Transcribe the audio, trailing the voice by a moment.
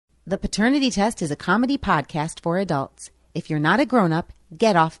The Paternity Test is a comedy podcast for adults. If you're not a grown-up,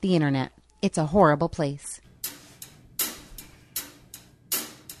 get off the internet. It's a horrible place.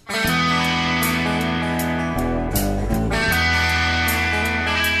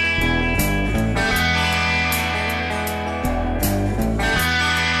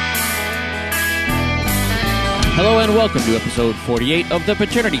 Hello and welcome to episode 48 of The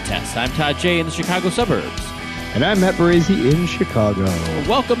Paternity Test. I'm Todd J. in the Chicago suburbs. And I'm Matt Baresi in Chicago.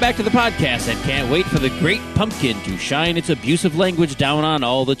 Welcome back to the podcast and can't wait for the great pumpkin to shine its abusive language down on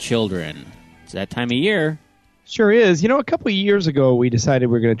all the children. It's that time of year. Sure is. You know, a couple of years ago, we decided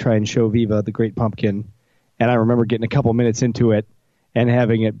we were going to try and show Viva the Great Pumpkin. And I remember getting a couple minutes into it and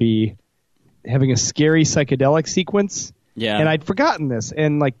having a scary psychedelic sequence. Yeah. And I'd forgotten this.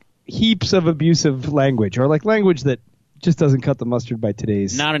 And like heaps of abusive language, or like language that just doesn't cut the mustard by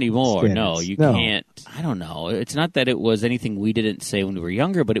today's Not anymore. standards. No, you can't. I don't know. It's not that it was anything we didn't say when we were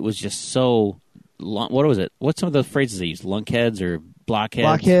younger, but it was just so... What was it? What's some of the phrases they use? Lunkheads or blockheads?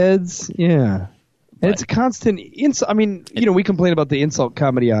 Blockheads, yeah. And it's a constant insult. I mean, we complain about the insult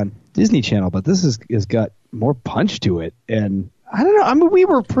comedy on Disney Channel, but this has got more punch to it. And I don't know. I mean, we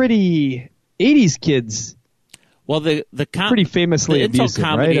were pretty 80s kids. Well, pretty famously the insult abusive,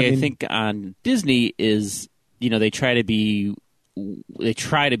 comedy, right? I think, on Disney is, they try to be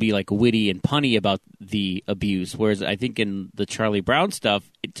like witty and punny about the abuse, whereas I think in the Charlie Brown stuff,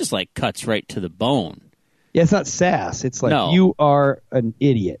 it just like cuts right to the bone. Yeah, it's not sass. It's like, No. You are an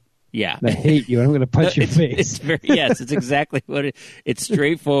idiot. Yeah. And I hate you, and I'm going to punch your face. Yes, it's exactly what it's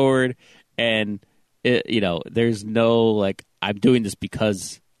straightforward, and there's no like I'm doing this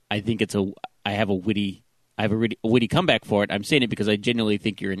because I think I have a witty comeback for it. I'm saying it because I genuinely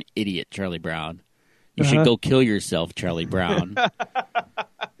think you're an idiot, Charlie Brown. You should go kill yourself, Charlie Brown.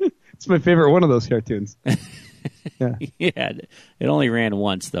 It's my favorite one of those cartoons. Yeah. Yeah, it only ran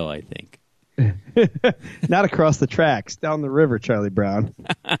once, though, I think. Not across the tracks, down the river, Charlie Brown.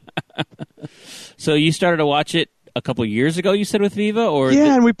 So you started to watch it a couple years ago, you said, with Viva?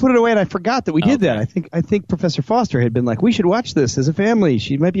 And we put it away, and I forgot that we did that. I think Professor Foster had been like, we should watch this as a family.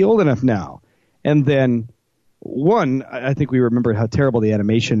 She might be old enough now. And then... I think we remembered how terrible the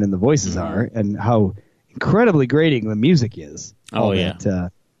animation and the voices are, and how incredibly grating the music is. Oh, yeah.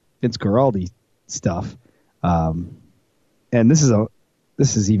 That, Vince Guaraldi stuff. And this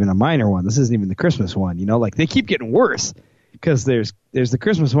is even a minor one. This isn't even the Christmas one. Like they keep getting worse because there's the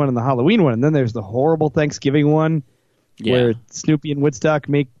Christmas one and the Halloween one, and then there's the horrible Thanksgiving one where Snoopy and Woodstock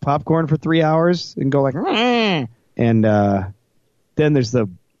make popcorn for 3 hours and go like, "Rrr!" And then there's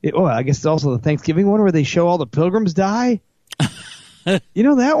I guess it's also the Thanksgiving one where they show all the pilgrims die. You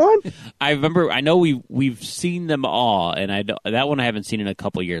know that one? I remember. I know we've seen them all, and that one I haven't seen in a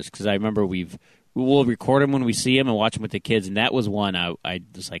couple of years because I remember we'll record them when we see them and watch them with the kids, and that was one I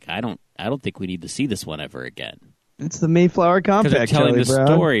was like, I don't think we need to see this one ever again. It's the Mayflower Compact. Because they're telling Charlie the Brown.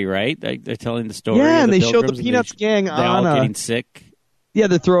 story, right? They're telling the story. Yeah, of and the they show the pilgrims, Peanuts gang they're on all getting sick. Yeah,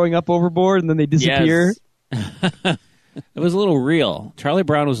 they're throwing up overboard and then they disappear. Yes. It was a little real. Charlie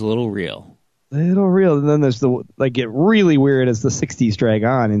Brown was a little real. Little real. And then there's get really weird as the 60s drag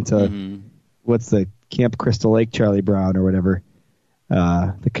on into what's the Camp Crystal Lake Charlie Brown or whatever.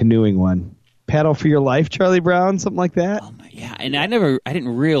 The canoeing one. Paddle for Your Life Charlie Brown, something like that. Oh my, yeah, and I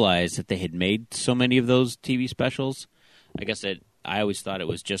didn't realize that they had made so many of those TV specials. I guess I always thought it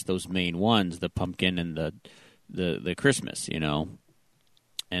was just those main ones, the pumpkin and the Christmas, And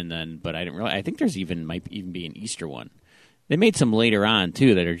then, but I didn't realize. I think might even be an Easter one. They made some later on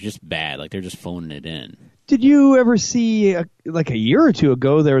too that are just bad, like they're just phoning it in. Did you ever see a year or two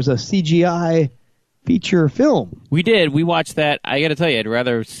ago? There was a CGI feature film. We did. We watched that. I got to tell you, I'd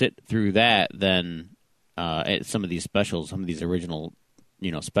rather sit through that than some of these specials, some of these original,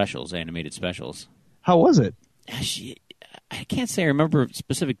 specials, animated specials. How was it? I can't say I remember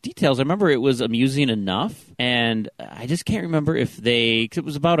specific details. I remember it was amusing enough, and I just can't remember if cause it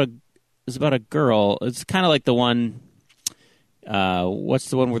was about a girl. It's kind of like the one. What's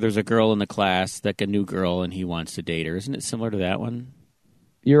the one where there's a girl in the class, like a new girl, and he wants to date her? Isn't it similar to that one?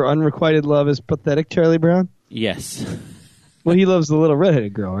 Your Unrequited Love is Pathetic, Charlie Brown? Yes. Well, he loves the little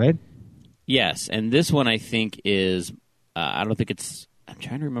redheaded girl, right? Yes, and this one I think is. I don't think it's. I'm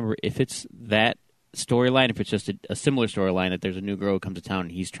trying to remember if it's that storyline, if it's just a similar storyline that there's a new girl who comes to town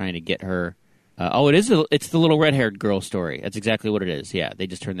and he's trying to get her. It's the little red-haired girl story. That's exactly what it is. Yeah, they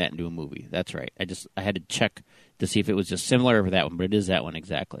just turned that into a movie. That's right. I had to check to see if it was just similar for that one, but it is that one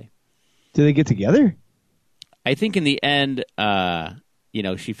exactly. Do they get together? I think in the end,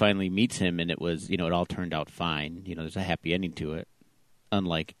 she finally meets him, and it was, it all turned out fine. There's a happy ending to it.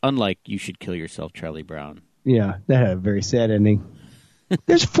 Unlike You Should Kill Yourself, Charlie Brown. Yeah, that had a very sad ending.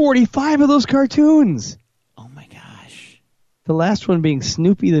 There's 45 of those cartoons. Oh my gosh. The last one being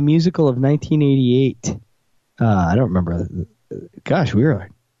Snoopy the Musical of 1988. I don't remember. Gosh, we were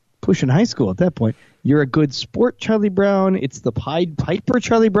pushing high school at that point. You're a Good Sport, Charlie Brown. It's the Pied Piper,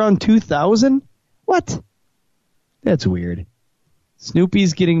 Charlie Brown 2000. What? That's weird.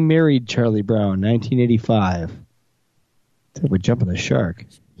 Snoopy's Getting Married, Charlie Brown, 1985. We're jumping the shark.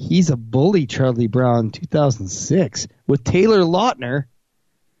 He's a Bully, Charlie Brown, 2006, with Taylor Lautner.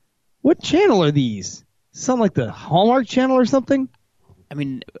 What channel are these? Sound like the Hallmark Channel or something? I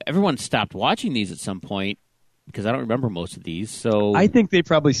mean, everyone stopped watching these at some point because I don't remember most of these. So I think they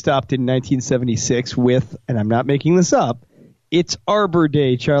probably stopped in 1976 with, and I'm not making this up, It's Arbor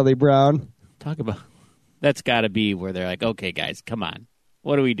Day, Charlie Brown. Talk about that's got to be where they're like, okay, guys, come on,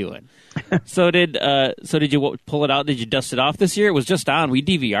 what are we doing? So did you pull it out? Did you dust it off this year? It was just on. We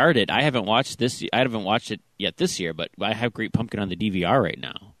DVR'd it. I haven't watched it yet this year, but I have Great Pumpkin on the DVR right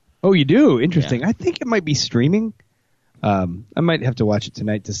now. Oh, you do? Interesting. Yeah. I think it might be streaming. I might have to watch it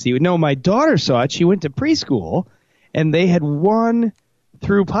tonight to see. No, my daughter saw it. She went to preschool, and they had won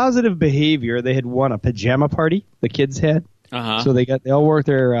through positive behavior. They had won a pajama party. The kids had, so they all wore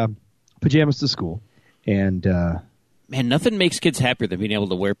their pajamas to school. And man, nothing makes kids happier than being able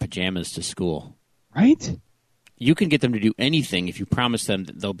to wear pajamas to school. Right? You can get them to do anything if you promise them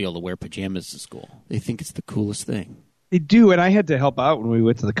that they'll be able to wear pajamas to school. They think it's the coolest thing. They do, and I had to help out when we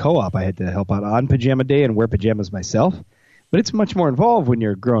went to the co-op. I had to help out on pajama day and wear pajamas myself. But it's much more involved when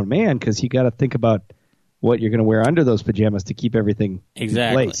you're a grown man because you got to think about what you're going to wear under those pajamas to keep everything in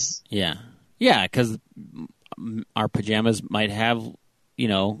place. Yeah, because our pajamas might have,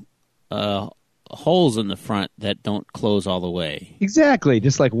 holes in the front that don't close all the way. Exactly,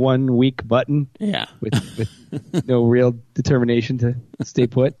 just like one weak button. Yeah, with no real determination to stay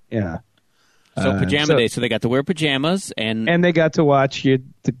put. Yeah. So pajama day. So they got to wear pajamas and they got to watch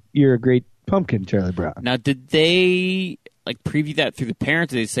You're a Great Pumpkin, Charlie Brown. Now, did they preview that through the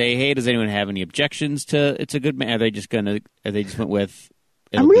parents? Did they say, "Hey, does anyone have any objections to It's a Good Man"? Are they just went with?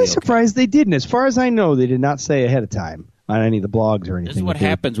 I'm really surprised they didn't. As far as I know, they did not say ahead of time on any of the blogs or anything. This is what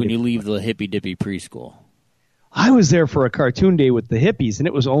happens when you leave the hippy dippy preschool. I was there for a cartoon day with the hippies, and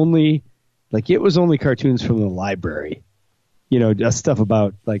it was only cartoons from the library. Just stuff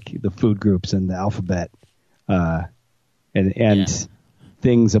about the food groups and the alphabet, and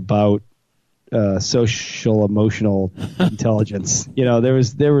things about social emotional intelligence.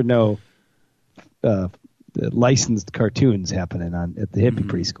 There were no licensed cartoons happening at the hippie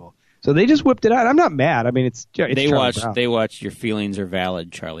preschool, so they just whipped it out. I'm not mad. I mean, it's they watched Your Feelings Are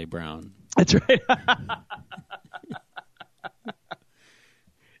Valid, Charlie Brown. That's right.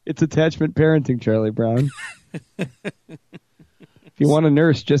 It's attachment parenting, Charlie Brown. If you want a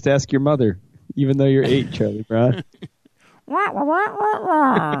nurse, just ask your mother, even though you're 8, Charlie Brown. What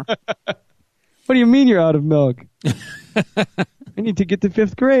do you mean you're out of milk? I need to get to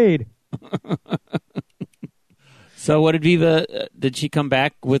 5th grade. So what did Viva, did she come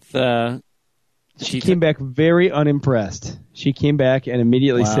back with... She came back very unimpressed. She came back and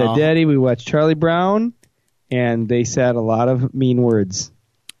immediately said, "Daddy, we watched Charlie Brown," and they said a lot of mean words.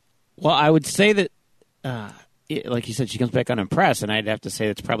 Well, I would say that... like you said, she comes back unimpressed, and I'd have to say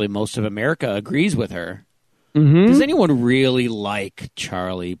that's probably most of America agrees with her. Mm-hmm. Does anyone really like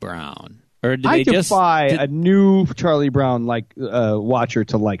Charlie Brown? Or do I defy a new Charlie Brown watcher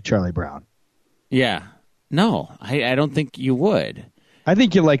to like Charlie Brown. Yeah. No, I don't think you would. I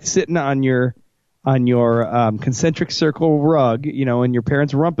think you like sitting on your concentric circle rug, in your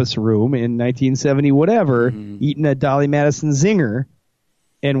parents' rumpus room in 1970 whatever, eating a Dolly Madison zinger.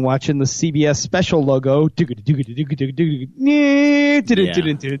 And watching the CBS special logo, and then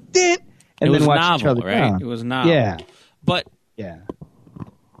watching Charlie Brown. It was novel, yeah. But yeah,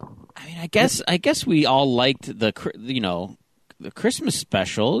 I mean, I guess we all liked the Christmas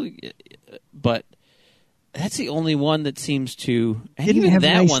special, but that's the only one that seems to. And didn't even have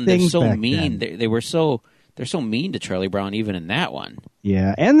that nice one, they're so back mean. then. They're so mean to Charlie Brown, even in that one.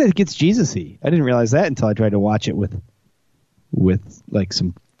 Yeah, and it gets Jesus-y. I didn't realize that until I tried to watch it with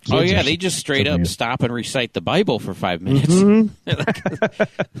some kids. Oh yeah, they just straight up stop and recite the Bible for 5 minutes.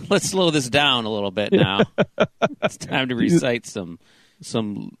 Mm-hmm. Let's slow this down a little bit now. It's time to recite some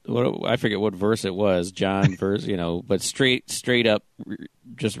I forget what verse it was, John verse, but straight up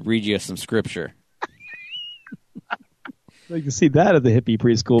just read you some scripture. You can see that at the hippie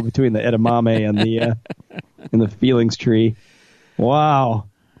preschool between the edamame and the feelings tree. Wow.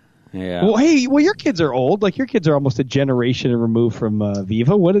 Yeah. Well, hey, your kids are old. Your kids are almost a generation removed from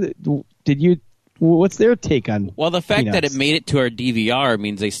Viva. What's their take on? Well, the fact Peanuts? that it made it to our DVR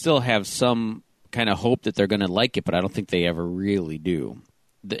means they still have some kind of hope that they're going to like it, but I don't think they ever really do.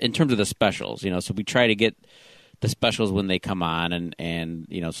 In terms of the specials, so we try to get the specials when they come on, and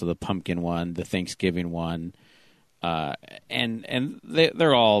so the pumpkin one, the Thanksgiving one, and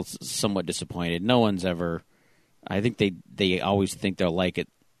they're all somewhat disappointed. No one's ever. I think they always think they'll like it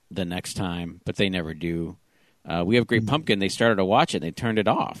the next time, but they never do. We have Great Pumpkin. They started to watch it, and they turned it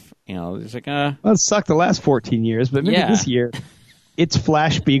off. It's like well, it sucked the last 14 years, but maybe this year, it's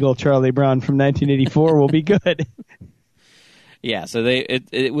Flash Beagle Charlie Brown from 1984 will be good. Yeah, so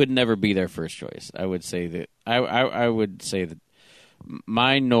it would never be their first choice. I would say that I would say that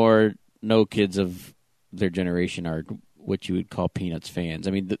mine nor no kids of their generation are what you would call Peanuts fans.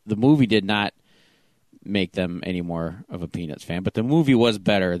 I mean, the movie did not make them any more of a Peanuts fan, but the movie was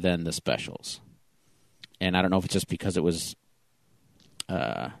better than the specials. And I don't know if it's just because it was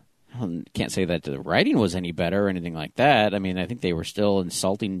I can't say that the writing was any better or anything like that. I mean, I think they were still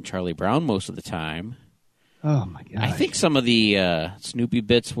insulting Charlie Brown most of the time. Oh my god! I think some of the Snoopy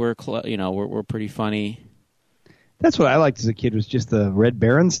bits were pretty funny. That's what I liked as a kid, was just the Red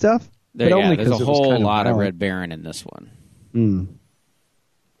Baron stuff. There's a whole lot of Red Baron in this one. Mm.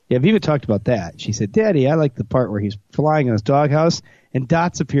 Yeah, Viva talked about that. She said, "Daddy, I like the part where he's flying in his doghouse and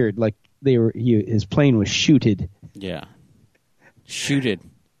dots appeared like his plane was shooted." Yeah, shooted.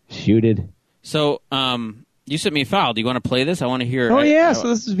 So, you sent me a file. Do you want to play this? I want to hear. Oh yeah, so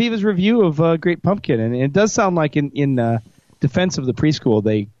this is Viva's review of Great Pumpkin, and it does sound like in defense of the preschool,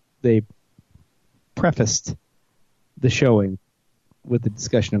 they prefaced the showing with the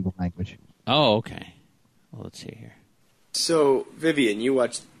discussion of the language. Oh, okay. Well, let's see here. So, Vivian, you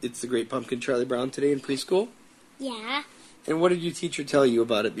watched It's the Great Pumpkin Charlie Brown today in preschool? Yeah. And what did your teacher tell you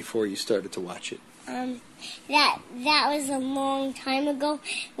about it before you started to watch it? That was a long time ago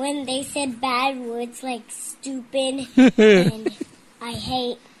when they said bad words like stupid and I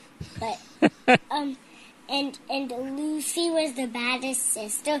hate, but and Lucy was the baddest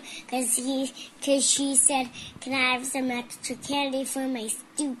sister because she said, "Can I have some extra candy for my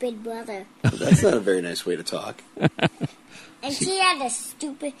stupid brother?" Well, that's not a very nice way to talk. And she had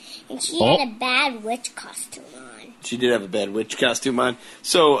a bad witch costume on. She did have a bad witch costume on.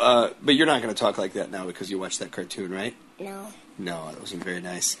 So, but you're not going to talk like that now because you watched that cartoon, right? No. No, that wasn't very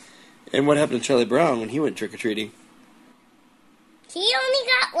nice. And what happened to Charlie Brown when he went trick-or-treating? He only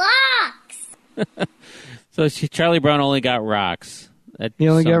got rocks. So Charlie Brown only got rocks. He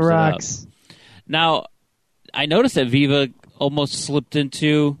only got rocks. Now, I noticed that Viva almost slipped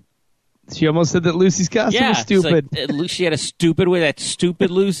into... She almost said that Lucy's costume was stupid. Like, she had a stupid way. That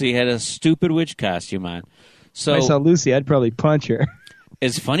stupid Lucy had a stupid witch costume on. So if I saw Lucy, I'd probably punch her.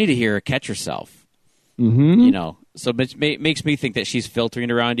 It's funny to hear her catch herself. Mm-hmm. So it makes me think that she's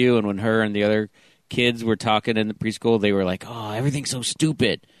filtering around you. And when her and the other kids were talking in the preschool, they were like, "Oh, everything's so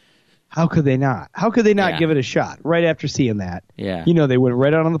stupid." How could they not? How could they not give it a shot right after seeing that? Yeah. They went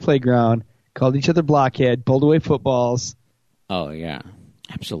right out on the playground, called each other blockhead, pulled away footballs. Oh yeah,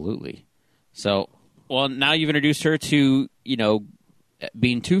 absolutely. So, well, now you've introduced her to,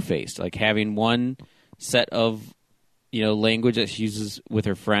 being two-faced, like having one set of, language that she uses with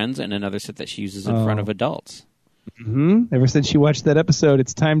her friends and another set that she uses in front of adults. Mm-hmm. Ever since she watched that episode,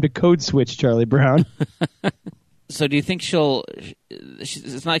 it's time to code switch Charlie Brown. So do you think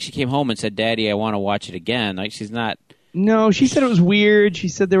it's not like she came home and said, "Daddy, I want to watch it again." Like, she's not... No, she said it was weird. She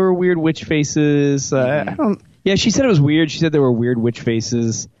said there were weird witch faces. Yeah, she said it was weird. She said there were weird witch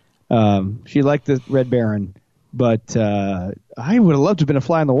faces. She liked the Red Baron, but I would have loved to have been a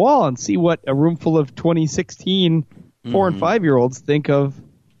fly on the wall and see what a room full of 2016 4 and 5-year-olds think of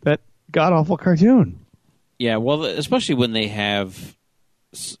that god-awful cartoon. Yeah, well, especially when they have,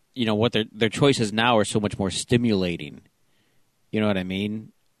 what their choices now are so much more stimulating. You know what I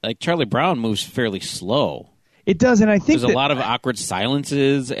mean? Like, Charlie Brown moves fairly slow. It does, and I think there's a lot of awkward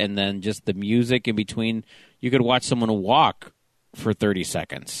silences, and then just the music in between. You could watch someone walk for 30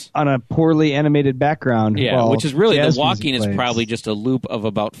 seconds on a poorly animated background. Yeah, which is really, the walking is probably just a loop of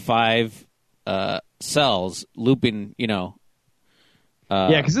about 5 cells looping, yeah,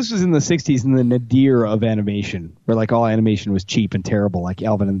 because this was in the 60s in the nadir of animation, where like all animation was cheap and terrible, like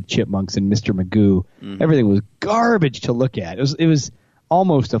Alvin and the Chipmunks and Mr. Magoo. Mm-hmm. Everything was garbage to look at. It was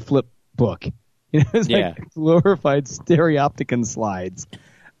almost a flip book. It was like glorified stereopticon slides.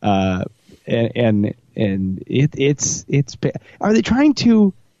 And it's are they trying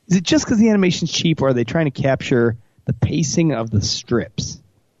to, is it just because the animation's cheap, or are they trying to capture the pacing of the strips?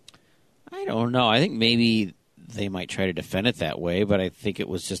 I don't know. I think maybe they might try to defend it that way, but I think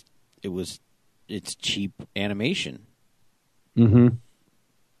it's cheap animation. Mm-hmm.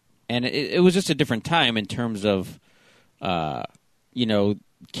 And it was just a different time in terms of,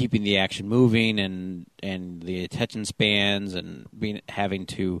 keeping the action moving and the attention spans and having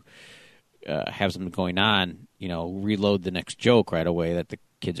to have something going on, reload the next joke right away that the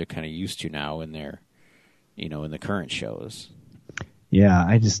kids are kind of used to now in their, in the current shows. Yeah,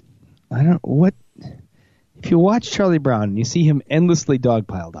 I don't what if you watch Charlie Brown and you see him endlessly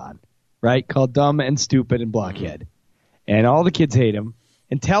dogpiled on, right? Called dumb and stupid and blockhead, and all the kids hate him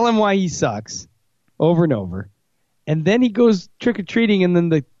and tell him why he sucks over and over, and then he goes trick or treating, and then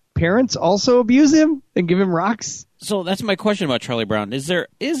the parents also abuse him and give him rocks. So that's my question about Charlie Brown. Is there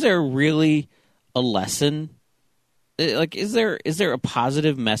really a lesson? Like, is there a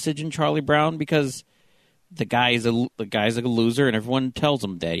positive message in Charlie Brown? Because the guy's like a loser, and everyone tells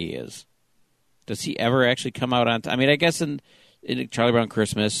him that he is. Does he ever actually come out on? I mean, I guess in Charlie Brown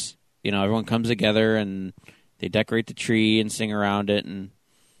Christmas, everyone comes together and they decorate the tree and sing around it, and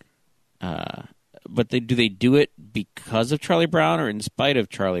but do they do it because of Charlie Brown or in spite of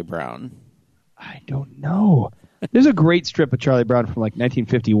Charlie Brown? I don't know. There's a great strip of Charlie Brown from like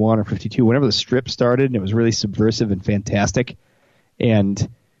 1951 or 52, whenever the strip started, and it was really subversive and fantastic. And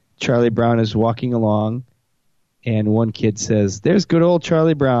Charlie Brown is walking along, and one kid says, "There's good old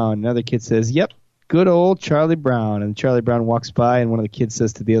Charlie Brown." Another kid says, "Yep, good old Charlie Brown." And Charlie Brown walks by, and one of the kids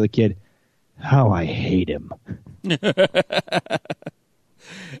says to the other kid, "How I hate him."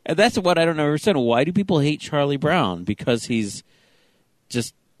 And that's what I don't understand. Why do people hate Charlie Brown? Because he's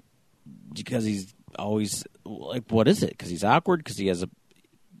always like, what is it? Because he's awkward? Because he has a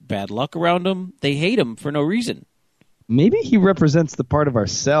bad luck around him? They hate him for no reason. Maybe he represents the part of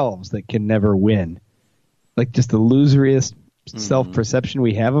ourselves that can never win. Like just the loseriest self-perception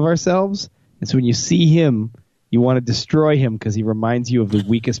we have of ourselves. And so when you see him, you want to destroy him because he reminds you of the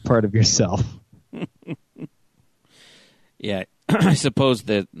weakest part of yourself. Yeah, I suppose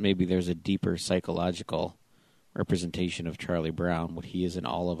that maybe there's a deeper psychological representation of Charlie Brown, what he is in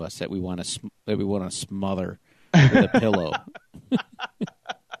all of us, that we want to smother with a pillow.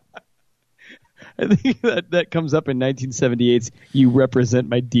 I think that comes up in 1978's "You Represent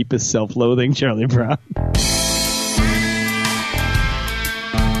My Deepest Self-Loathing," Charlie Brown.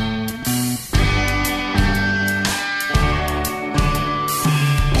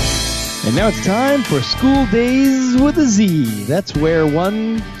 And now it's time for School Days with a Z. That's where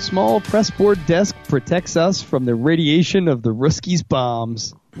one small pressboard desk protects us from the radiation of the Ruskies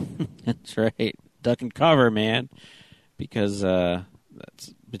bombs. That's right. Duck and cover, man. Because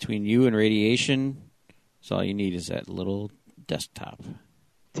that's between you and radiation, so all you need is that little desktop.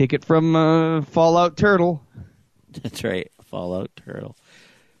 Take it from Fallout Turtle. That's right, Fallout Turtle.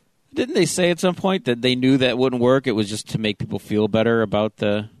 Didn't they say at some point that they knew that wouldn't work? It was just to make people feel better about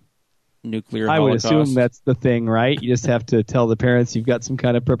the nuclear Holocaust? I would assume that's the thing, right? You just have to tell the parents you've got some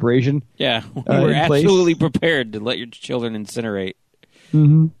kind of preparation. Yeah, we're absolutely prepared to let your children incinerate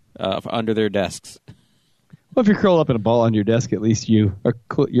under their desks. Well, if you're curled up in a ball on your desk, at least your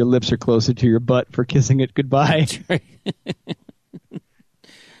lips are closer to your butt for kissing it goodbye. That's right.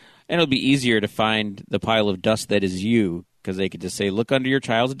 And it'll be easier to find the pile of dust that is you, because they could just say, "Look under your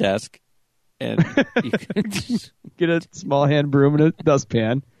child's desk," and you can get a small hand broom and a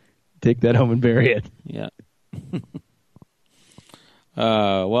dustpan. Take that home and bury it. Yeah.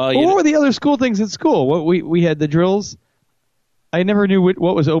 What were the other school things at school? What we had the drills. I never knew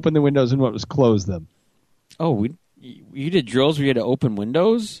what was open the windows and what was close them. Oh, you did drills where you had to open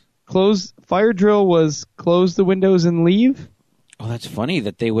windows? Fire drill was close the windows and leave. Oh, that's funny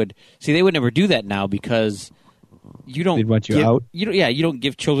that they would never do that now because you don't. They'd want you out. You don't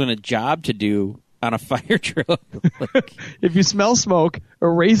give children a job to do on a fire drill. If you smell smoke,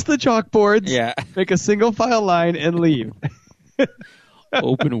 erase the chalkboards. Yeah. Make a single file line and leave.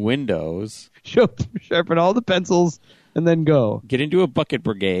 Open windows. Sharpen all the pencils and then go. Get into a bucket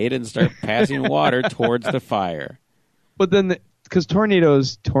brigade and start passing water towards the fire. But then, because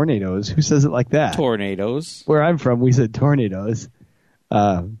tornadoes, who says it like that? Tornadoes. Where I'm from, we said tornadoes.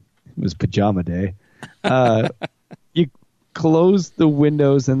 It was pajama day. You close the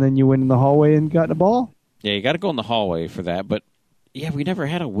windows and then you went in the hallway and got in a ball? Yeah, you got to go in the hallway for that. But, yeah, we never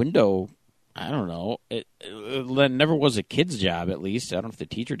had a window. I don't know. It never was a kid's job, at least. I don't know if the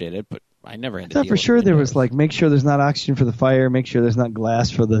teacher did it, but I never had to deal for sure with there was like, make sure there's not oxygen for the fire, make sure there's not glass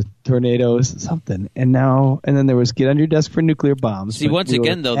for the tornadoes, something. And then there was get under your desk for nuclear bombs. See, once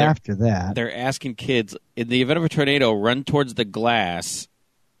again, though, after that, they're asking kids, in the event of a tornado, run towards the glass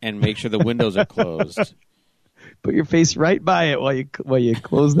and make sure the windows are closed. Put your face right by it while you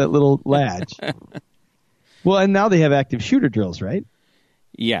close that little latch. Well, and now they have active shooter drills, right?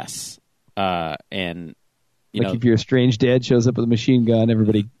 Yes. And if your strange dad shows up with a machine gun,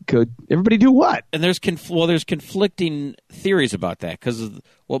 everybody do what? And there's conflicting theories about that, because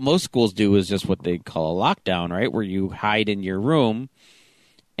what most schools do is just what they call a lockdown, right, where you hide in your room.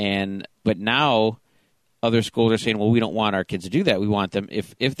 But now other schools are saying, well, we don't want our kids to do that. We want them,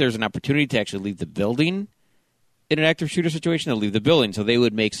 if there's an opportunity to actually leave the building in an active shooter situation, they'll leave the building. So they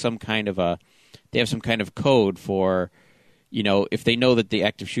would make some kind of code for, if they know that the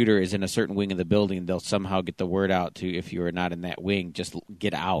active shooter is in a certain wing of the building, they'll somehow get the word out to, if you are not in that wing, just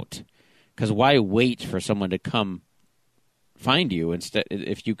get out. Because why wait for someone to come find you instead,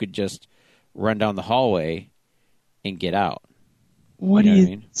 if you could just run down the hallway and get out? What do you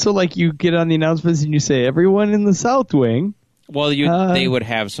mean? So, you get on the announcements and you say, everyone in the South Wing. Well, they would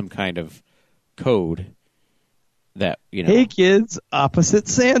have some kind of code that, Hey, kids, opposite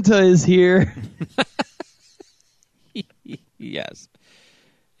Santa is here. Yes.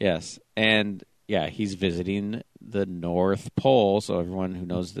 And, he's visiting the North Pole, so everyone who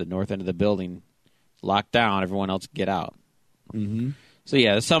knows the north end of the building is locked down. Everyone else get out. Mm-hmm.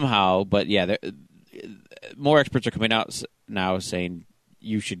 So, somehow, but, more experts are coming out now saying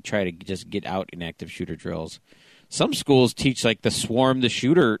you should try to just get out in active shooter drills. Some schools teach the swarm the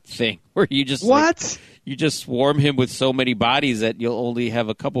shooter thing, where you just you just swarm him with so many bodies that you'll only have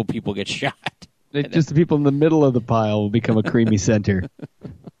a couple people get shot. Just the people in the middle of the pile will become a creamy center.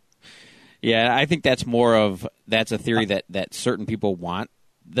 Yeah, I think that's a theory that certain people want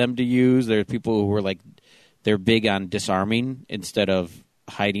them to use. There's people who are they're big on disarming instead of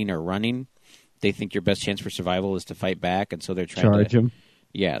hiding or running. They think your best chance for survival is to fight back, and so they're trying to charge them.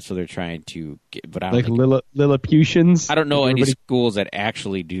 Yeah, so they're trying to get, but I don't Lilliputians. I don't know any schools that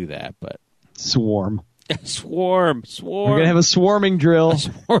actually do that, but swarm. Swarm. We're gonna have a swarming drill. A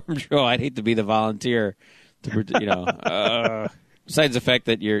swarm drill. I'd hate to be the volunteer. Besides the fact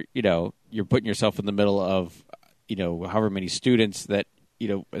that you're putting yourself in the middle of, however many students that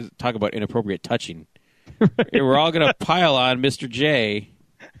talk about inappropriate touching. We're all gonna pile on Mr. J.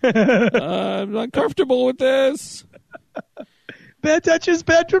 I'm not comfortable with this. Bad touches,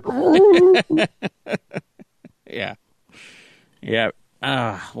 Patrick. Yeah.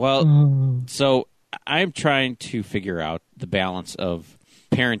 So I'm trying to figure out the balance of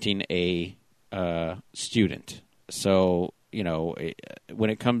parenting a student. So, when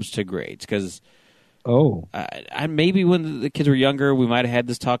it comes to grades, because maybe when the kids were younger, we might have had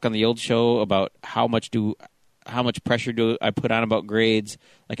this talk on the old show about how much pressure do I put on about grades?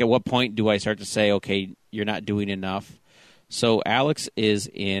 At what point do I start to say, okay, you're not doing enough? So Alex is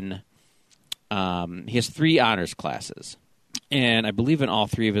in, he has 3 honors classes. And I believe in all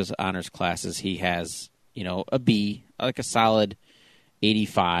 3 of his honors classes, he has, a B, a solid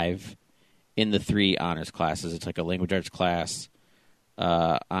 85 in the 3 honors classes. It's a language arts class,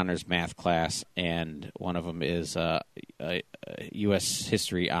 honors math class, and one of them is U.S.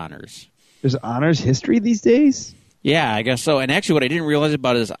 history honors. There's honors history these days? Yeah, I guess so. And actually what I didn't realize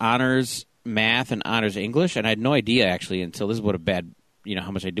about it is honors math and honors English, and I had no idea actually until this is what a bad,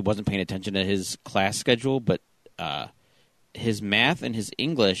 how much I wasn't paying attention to his class schedule, but his math and his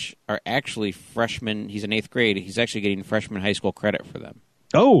English are actually freshman. He's in 8th grade. He's actually getting freshman high school credit for them.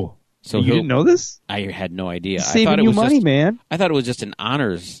 Oh, so you didn't know this? I had no idea. He's saving you money, man. I thought it was just an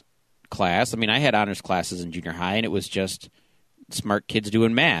honors class. I mean, I had honors classes in junior high, and it was just smart kids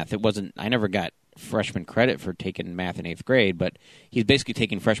doing math. It wasn't. I never got freshman credit for taking math in 8th grade, but he's basically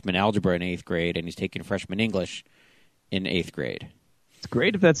taking freshman algebra in 8th grade, and he's taking freshman English in 8th grade. It's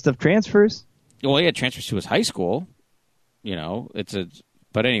great if that stuff transfers. Well, yeah, it transfers to his high school.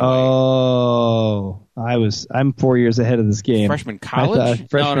 But anyway. Oh, I'm 4 years ahead of this game. Freshman college?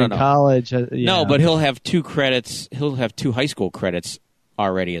 Freshman college. Yeah. No, but he'll have 2 credits. He'll have 2 high school credits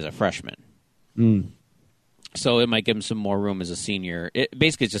already as a freshman. So it might give him some more room as a senior.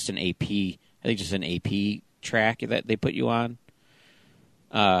 Basically, it's just an AP. I think just an AP track that they put you on.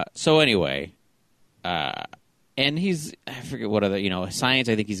 So anyway, and he's, I forget what other, science,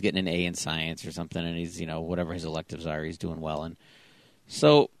 I think he's getting an A in science or something, and he's, whatever his electives are, he's doing well in.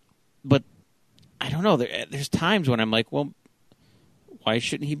 So, but I don't know. There's times when I'm like, well, why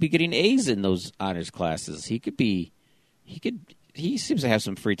shouldn't he be getting A's in those honors classes? He seems to have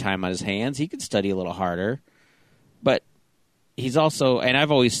some free time on his hands. He could study a little harder, but he's also, and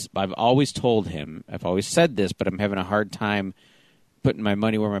I've always told him, I've always said this, but I'm having a hard time putting my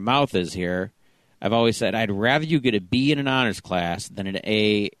money where my mouth is here. I've always said I'd rather you get a B in an honors class than an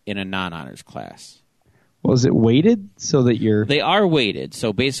A in a non-honors class. Well, is it weighted so that you're... They are weighted.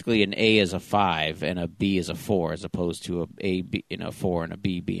 So basically an A is a 5 and a B is a 4 as opposed to a B in a 4 and a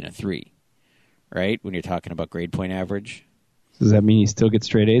B being a 3. Right? When you're talking about grade point average. Does that mean you still get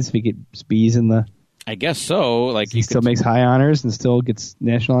straight A's if you get B's in the... I guess so. Like He still makes high honors and still gets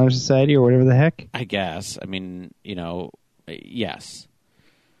National Honor Society or whatever the heck. I guess. I mean, yes.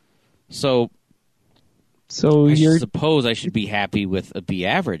 So I suppose I should be happy with a B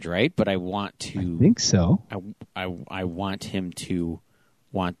average, right? But I want to. I think so. I want him to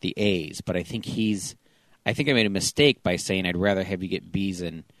want the A's, but I think I made a mistake by saying I'd rather have you get B's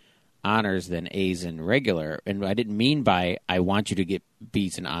in honors than A's in regular. And I didn't mean by I want you to get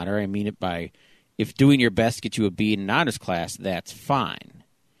B's in honor. I mean it by if doing your best gets you a B in an honors class, that's fine.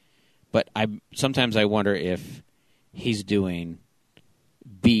 But sometimes I wonder if he's doing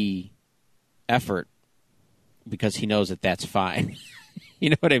B effort because he knows that that's fine. You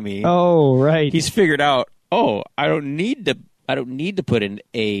know what I mean? Oh, right. He's figured out, I don't need to put in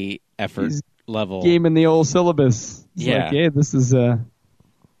A effort level. Game in the old syllabus. It's yeah. Like, hey, this is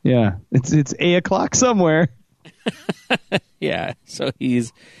it's 8 o'clock somewhere. Yeah. So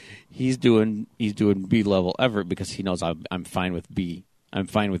he's doing B level effort because he knows I'm fine with B. I'm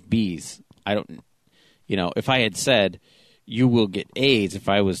fine with B's. I don't, if I had said you will get A's, if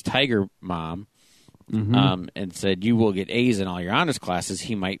I was Tiger Mom, and said you will get A's in all your honors classes,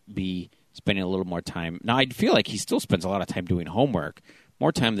 he might be spending a little more time. Now I feel like he still spends a lot of time doing homework,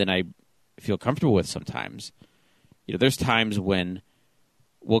 more time than I feel comfortable with sometimes. There's times when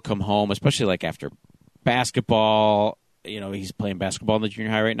we'll come home, especially like after basketball. He's playing basketball in the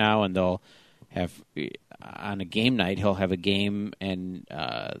junior high right now, and they'll have on a game night. He'll have a game, and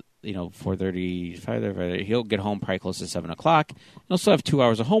 4:30, 5:30. He'll get home probably close to 7 o'clock. He'll still have 2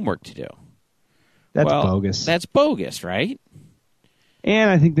 hours of homework to do. That's bogus. That's bogus, right? And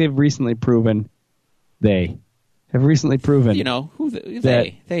I think they've recently proven they have.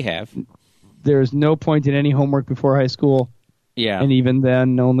 They have. There's no point in any homework before high school. Yeah. And even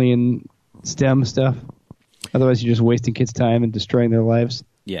then, only in STEM stuff. Otherwise, you're just wasting kids' time and destroying their lives.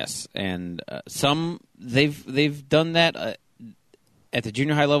 Yes, and some they've done that at the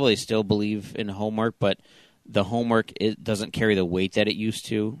junior high level. They still believe in homework, but the homework it doesn't carry the weight that it used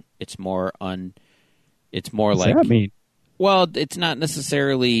to. It's more It's more What's like that mean? Well, it's not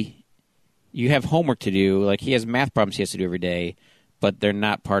necessarily. You have homework to do. Like he has math problems he has to do every day, but they're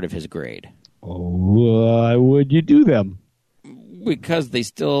not part of his grade. Why would you do them? Because they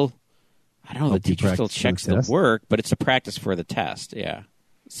still. I don't know. The teacher still checks the work, but it's a practice for the test. Yeah.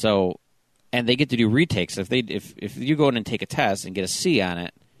 So, and they get to do retakes. If you go in and take a test and get a C on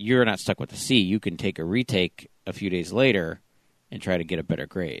it, you're not stuck with a C. You can take a retake a few days later and try to get a better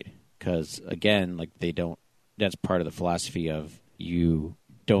grade. Because again, like they don't. That's part of the philosophy of you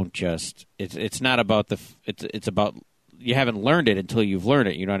don't just. It's not about the. It's about you haven't learned it until you've learned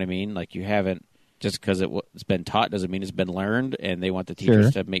it. You know what I mean? Like you haven't. Just because it's been taught doesn't mean it's been learned, and they want the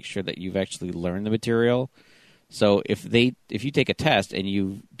teachers to make sure that you've actually learned the material. So if you take a test and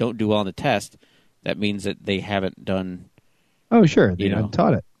you don't do well on the test, that means that they haven't done. Oh, sure, they haven't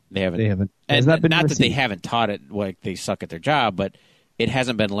taught it. They haven't. And not that they haven't taught it like they suck at their job, but it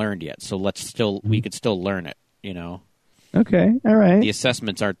hasn't been learned yet. So we could still learn it. You know. Okay. All right. The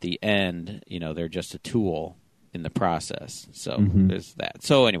assessments aren't the end. You know, they're just a tool in the process. So there's that.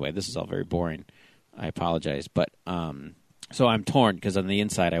 So anyway, this is all very boring. I apologize, but so I'm torn because on the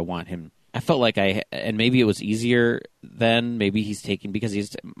inside I want him. I felt like and maybe it was easier then. Maybe he's taking because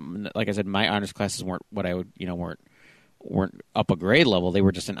he's like I said, my honors classes weren't what I would weren't up a grade level. They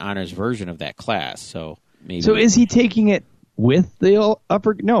were just an honors version of that class. So maybe. So is he taking it with the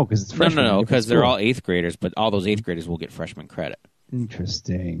upper? No, because it's freshman. No, because they're all 8th graders, but all those 8th graders will get freshman credit.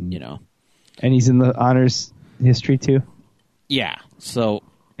 Interesting. You know, and he's in the honors history too. Yeah. So.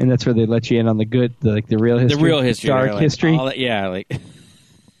 And that's where they let you in on the good, the real history. The real history. Dark history.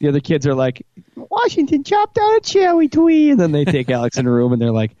 The other kids are like, Washington chopped out a cherry tree. And then they take Alex in a room and they're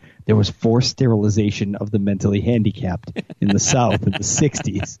like, there was forced sterilization of the mentally handicapped in the South in the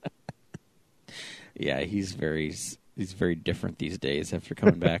 60s. Yeah, he's very different these days after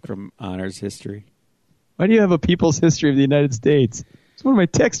coming back from honors history. Why do you have a people's history of the United States? It's one of my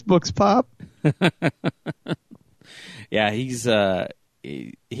textbooks, Pop. Yeah,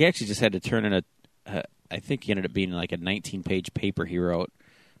 he actually just had to turn in I think he ended up being like a 19-page paper he wrote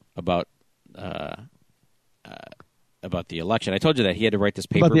about the election. I told you that he had to write this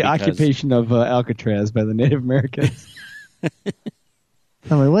paper about the occupation of Alcatraz by the Native Americans.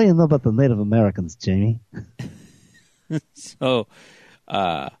 I'm like, what do you know about the Native Americans, Jamie? So,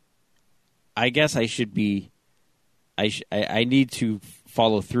 I guess I should be. I need to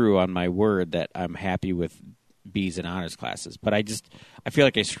follow through on my word that I'm happy with B's and honors classes, but I feel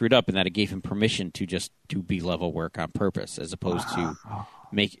like I screwed up in that I gave him permission to just do B level work on purpose, as opposed to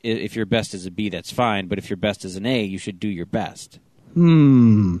if your best is a B, that's fine, but if your best is an A, you should do your best.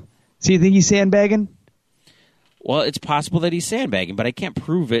 So you think he's sandbagging? Well, it's possible that he's sandbagging, but I can't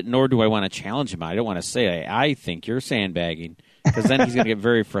prove it, nor do I want to challenge him. I don't want to say, I think you're sandbagging, because then he's going to get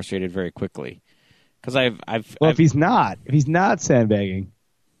very frustrated very quickly. Because if he's not sandbagging,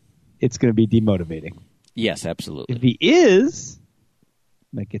 it's going to be demotivating. Yes, absolutely. If he is,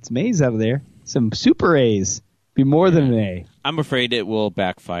 that gets some A's out of there. Some super A's. Be more than an A. I'm afraid it will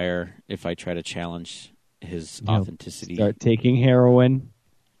backfire if I try to challenge his authenticity. Start taking heroin.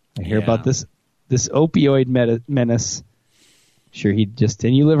 I hear about this opioid menace. Sure,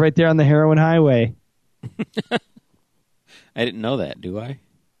 and you live right there on the heroin highway. I didn't know that, do I?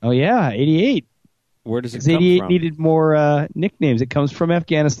 Oh, yeah, 88. Where does it come 88 from? needed more nicknames. It comes from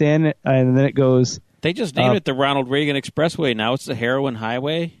Afghanistan, and then it goes... They just named it the Ronald Reagan Expressway. Now it's the heroin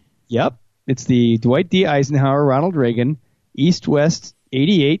highway? Yep. It's the Dwight D. Eisenhower, Ronald Reagan, East-West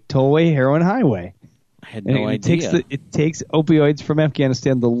 88 Tollway Heroin Highway. I had no idea. It takes opioids from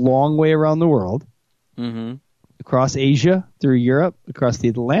Afghanistan the long way around the world, across Asia, through Europe, across the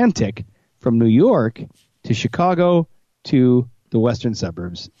Atlantic, from New York to Chicago to the western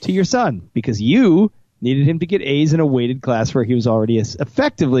suburbs, to your son, because you needed him to get A's in a weighted class where he was already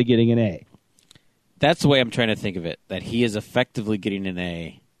effectively getting an A. That's the way I'm trying to think of it, that he is effectively getting an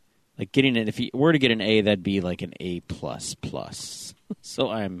A. Like if he were to get an A, that'd be like an A++. So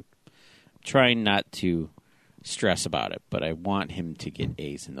I'm trying not to stress about it, but I want him to get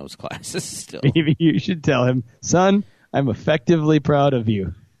A's in those classes still. Maybe you should tell him, son, I'm effectively proud of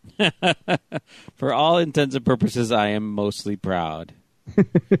you. For all intents and purposes, I am mostly proud.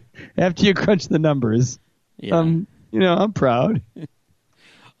 After you crunch the numbers, I'm proud.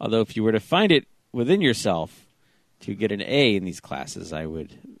 Although if you were to find it within yourself to get an A in these classes, I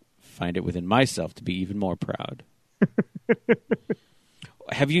would find it within myself to be even more proud.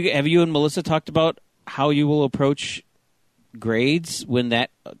 Have you and Melissa talked about how you will approach grades when that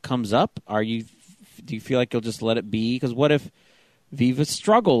comes up? Do you feel like you'll just let it be? Because what if Viva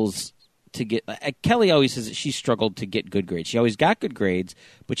struggles to get... Kelly always says that she struggled to get good grades. She always got good grades,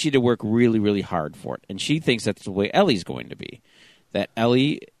 but she had to work really, really hard for it. And she thinks that's the way Ellie's going to be. That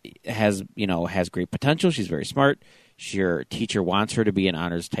Ellie has great potential. She's very smart. Her teacher wants her to be in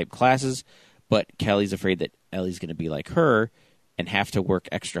honors type classes, but Kelly's afraid that Ellie's going to be like her and have to work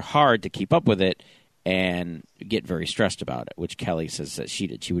extra hard to keep up with it and get very stressed about it, which Kelly says that she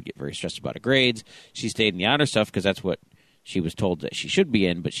did. She would get very stressed about her grades. She stayed in the honor stuff because that's what she was told that she should be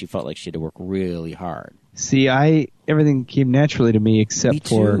in, but she felt like she had to work really hard. See, everything came naturally to me except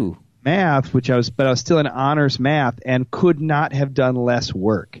for math, but I was still in honors math and could not have done less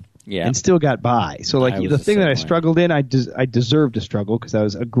work. Yeah. And still got by. So, the thing that I struggled in, I deserved to struggle because I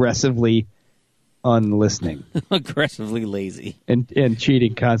was aggressively unlistening. Aggressively lazy. And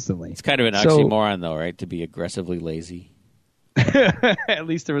cheating constantly. It's kind of an oxymoron, though, right? To be aggressively lazy. At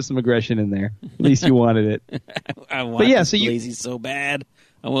least there was some aggression in there. At least you wanted it. I want lazy so bad.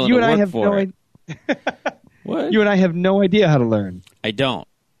 I'm willing to work for it. What? You and I have no idea how to learn. I don't.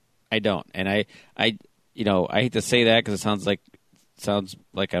 And I hate to say that because it sounds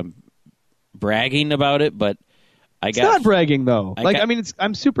like I'm bragging about it, but it's not bragging though.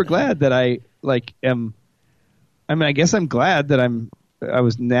 I'm super glad that I guess I'm glad that I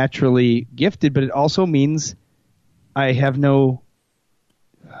was naturally gifted, but it also means I have no.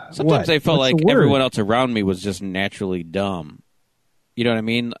 Sometimes I felt like everyone else around me was just naturally dumb. You know what I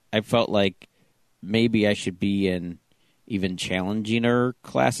mean? I felt like maybe I should be in even challenginger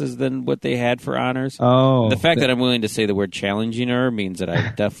classes than what they had for honors. Oh. The fact that I'm willing to say the word challenginger means that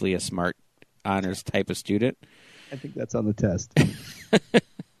I'm definitely a smart honors type of student. I think that's on the test.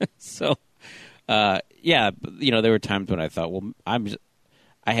 So, there were times when I thought, well,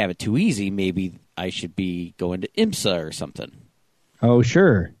 I have it too easy. Maybe I should be going to IMSA or something. Oh,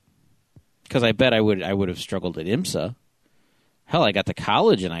 sure. Because I bet I would have struggled at IMSA. Hell, I got to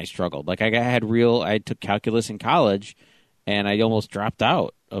college and I struggled. Like I took calculus in college, and I almost dropped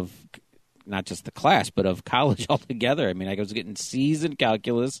out of not just the class, but of college altogether. I mean, I was getting C's in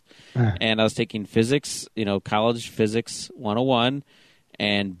calculus, and I was taking physics, college physics 101,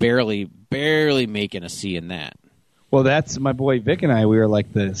 and barely making a C in that. Well, that's my boy Vic and I. We were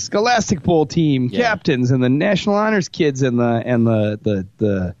like the Scholastic Bowl team captains and the National Honors kids and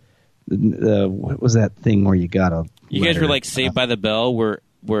the what was that thing where you got a You guys were like Saved by the Bell,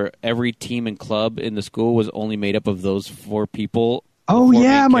 where every team and club in the school was only made up of those four people. Oh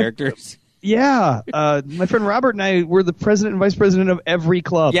yeah, my characters. My friend Robert and I were the president and vice president of every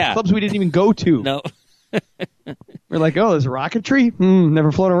club. Yeah. Clubs we didn't even go to. No. We're like, oh, there's rocketry?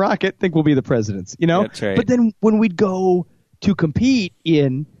 Never flown a rocket. Think we'll be the presidents, That's right. But then when we'd go to compete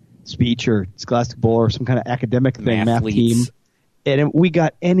in speech or Scholastic Bowl or some kind of academic thing, math team, And if we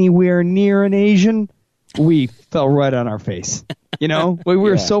got anywhere near an Asian, we fell right on our face. You know, we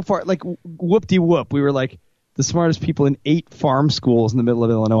were so far, like, whoop-de-whoop. We were like the smartest people in 8 farm schools in the middle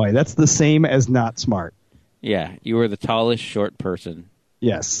of Illinois. That's the same as not smart. Yeah, you were the tallest short person.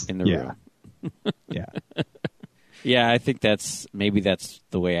 Yes. In the room. Yeah. Yeah, I think that's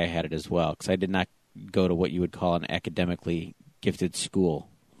the way I had it as well, because I did not go to what you would call an academically gifted school.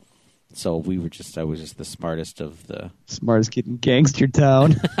 So I was just the smartest of the... Smartest kid in Gangster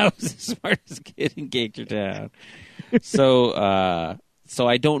Town. I was the smartest kid in Gangster Town. So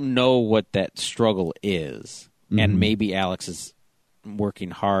I don't know what that struggle is. Mm-hmm. And maybe Alex is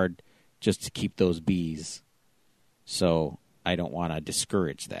working hard just to keep those B's. So I don't want to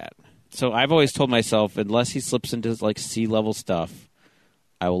discourage that. So I've always told myself, unless he slips into like C-level stuff,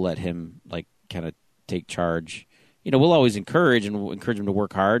 I will let him like kind of take charge. You know, we'll always encourage him to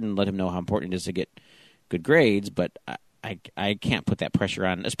work hard and let him know how important it is to get good grades. But I can't put that pressure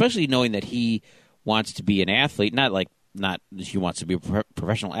on, especially knowing that he wants to be an athlete. Not he wants to be a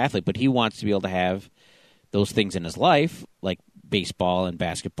professional athlete, but he wants to be able to have those things in his life, like baseball and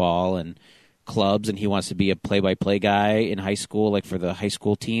basketball and clubs, and he wants to be a play-by-play guy in high school, like for the high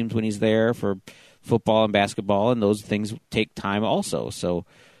school teams when he's there for football and basketball, and those things take time also. So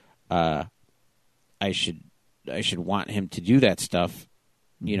I should want him to do that stuff,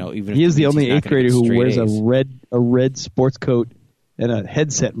 you know. Even he if is the only 8th grader who wears A's. a red sports coat and a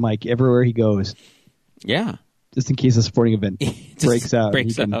headset mic everywhere he goes. Yeah, just in case a sporting event breaks out.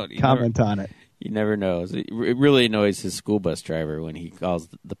 Breaks he can out. Comment on it. You never know. It really annoys his school bus driver when he calls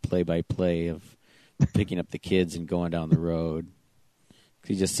the play-by-play of picking up the kids and going down the road.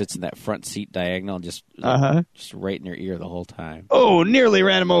 He just sits in that front seat diagonal and just right in their ear the whole time. Oh, nearly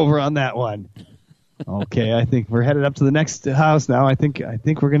ran him over on that one. Okay, I think we're headed up to the next house now. I think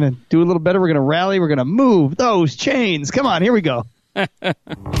we're going to do a little better. We're going to rally. We're going to move those chains. Come on, here we go.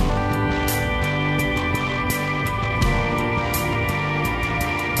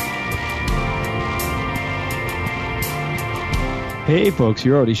 Hey, folks,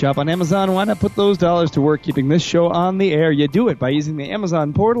 you already shop on Amazon. Why not put those dollars to work keeping this show on the air? You do it by using the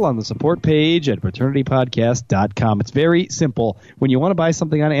Amazon portal on the support page at paternitypodcast.com. It's very simple. When you want to buy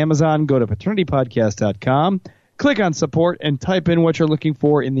something on Amazon, go to paternitypodcast.com, click on support, and type in what you're looking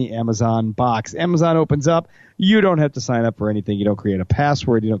for in the Amazon box. Amazon opens up. You don't have to sign up for anything. You don't create a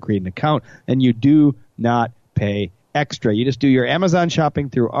password. You don't create an account. And you do not pay extra. You just do your Amazon shopping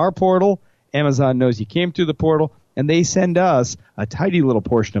through our portal. Amazon knows you came through the portal, and they send us a tidy little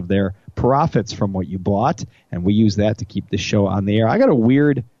portion of their profits from what you bought, and we use that to keep the show on the air. I got a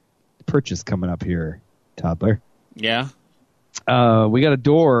weird purchase coming up here, Toddler. Yeah? We got a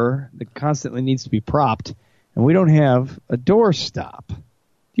door that constantly needs to be propped, and we don't have a door stop. Do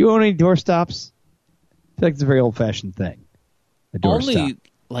you own any door stops? I feel like it's a very old-fashioned thing, a door stop. Only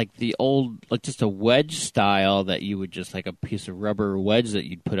like the old, like just a wedge style that you would just like a piece of rubber wedge that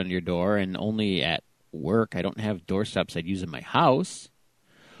you'd put on your door, and only at work. I don't have door stops I'd use in my house.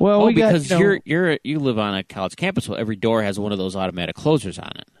 Well, because you live on a college campus, so every door has one of those automatic closers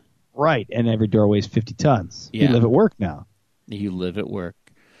on it. Right, and every door weighs 50 tons. Yeah. You live at work now. You live at work.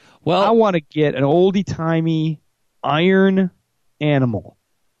 Well, I want to get an oldie-timey iron animal.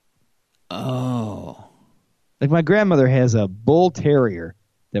 Oh. Like my grandmother has a bull terrier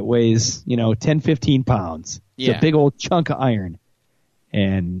that weighs, 10, 15 pounds. It's a big old chunk of iron.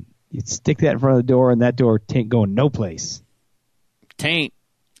 And you stick that in front of the door, and that door tain't going no place. Tain't.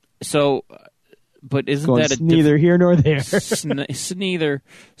 So, but isn't going that neither here nor there? Neither.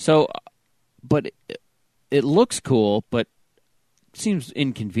 So, but it looks cool, but seems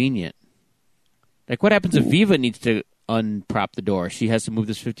inconvenient. Like, what happens if Viva needs to unprop the door? She has to move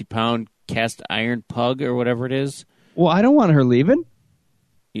this 50-pound cast iron pug or whatever it is. Well, I don't want her leaving.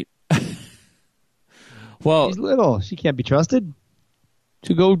 Well, she's little. She can't be trusted.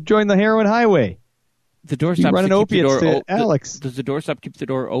 To go join the heroin highway. The doorstop running opiates to Alex. Does the doorstop keep the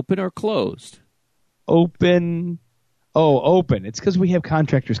door open or closed? Open. Oh, open. It's because we have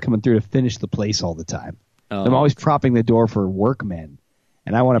contractors coming through to finish the place all the time. Oh. I'm always propping the door for workmen,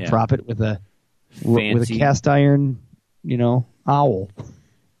 and I want to prop it with a cast iron, owl.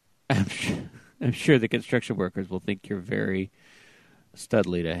 I'm sure the construction workers will think you're very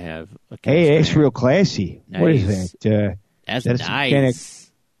studly to have a cast Hey, iron. it's real classy. Nice. What is that? That's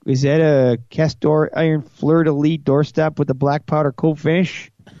nice. Is that a cast iron fleur-de-lis doorstop with a black powder coat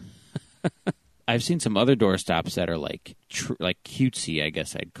finish? I've seen some other doorstops that are like cutesy, I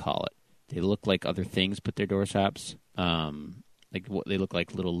guess I'd call it. They look like other things, but they're doorstops. They look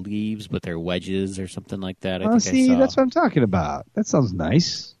like little leaves, but they're wedges or something like that. That's what I'm talking about. That sounds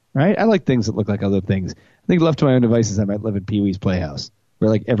nice, right? I like things that look like other things. think left to my own devices, I might live in Pee Wee's Playhouse, where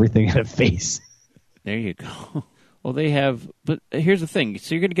like everything had a face. There you go. Well, they have, but here's the thing.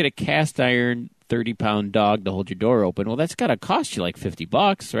 So you're going to get a cast iron 30-pound dog to hold your door open. Well, that's got to cost you like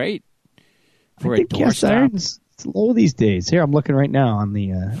 $50, right? For I a think doorstop. cast irons, it's low these days. Here, I'm looking right now on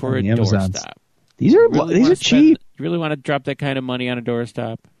the For on the a Amazons. doorstop. These are cheap. You really want to drop that kind of money on a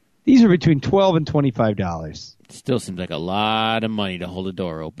doorstop? These are between $12 and $25. It still seems like a lot of money to hold a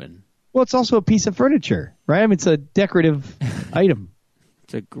door open. Well, it's also a piece of furniture, right? I mean, it's a decorative item.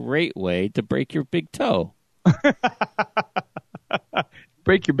 It's a great way to break your big toe.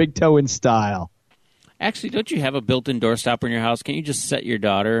 Break your big toe in style. Actually, don't you have a built-in door stopper in your house? Can't you just set your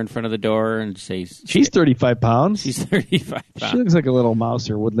daughter in front of the door and say... She's 35 pounds. She's 35 pounds. She looks like a little mouse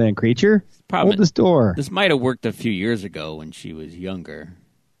or woodland creature. Problem- Hold this door. This might have worked a few years ago when she was younger.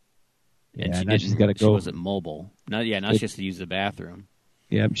 And Yeah, now she's gotta She go. wasn't mobile. Now she has to use the bathroom.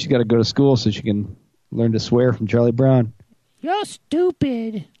 Yeah, she's got to go to school so she can learn to swear from Charlie Brown. You're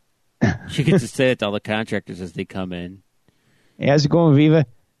stupid. She gets to say it to all the contractors as they come in. Hey, how's it going, Viva?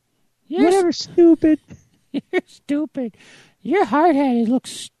 Whatever, stupid. You're stupid. Your hard-headed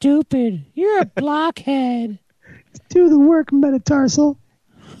looks stupid. You're a blockhead. Do the work, metatarsal.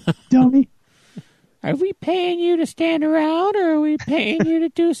 Dummy. Are we paying you to stand around, or are we paying you to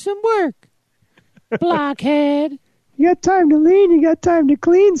do some work? Blockhead. You got time to lean, you got time to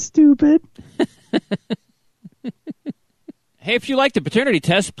clean, stupid. Hey, if you like the paternity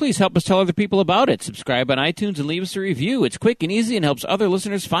test, please help us tell other people about it. Subscribe on iTunes and leave us a review. It's quick and easy and helps other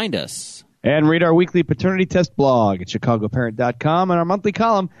listeners find us. And read our weekly paternity test blog at chicagoparent.com and our monthly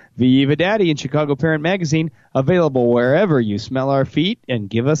column, Viva Daddy in Chicago Parent Magazine, available wherever you smell our feet and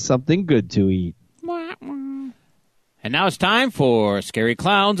give us something good to eat. And now it's time for Scary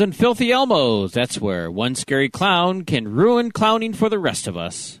Clowns and Filthy Elmos. That's where one scary clown can ruin clowning for the rest of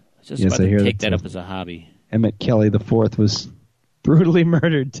us. I was just Yes, about I hear to take that that too. up as a hobby. Emmett Kelly IV was brutally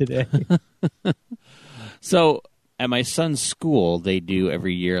murdered today. So at my son's school, they do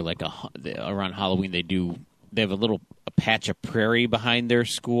every year, like around Halloween, they have a patch of prairie behind their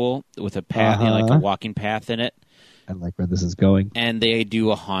school with a path, like a walking path in it. I like where this is going. And they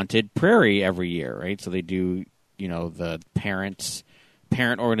do a haunted prairie every year, right? So they do, the parent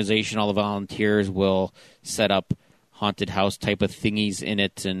organization, all the volunteers will set up haunted house type of thingies in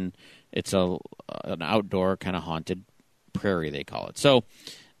it, and it's an outdoor kind of haunted prairie, they call it. So,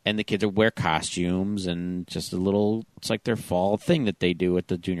 and the kids wear costumes and just it's like their fall thing that they do at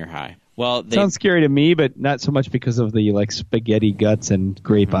the junior high. Well, Sounds scary to me, but not so much because of the spaghetti guts and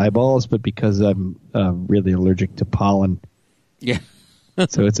grape eyeballs, but because I'm really allergic to pollen. Yeah.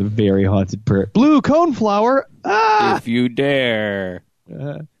 So it's a very haunted prairie. Blue coneflower! Ah! If you dare.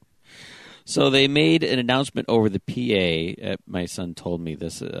 So they made an announcement over the PA. My son told me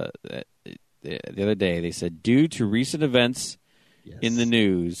this the other day. They said, due to recent events in the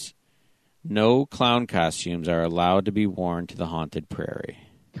news, no clown costumes are allowed to be worn to the haunted prairie.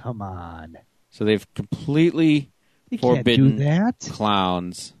 Come on. So they've completely You can't forbidden do that.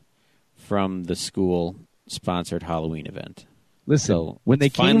 clowns from the school-sponsored Halloween event. Listen, So when they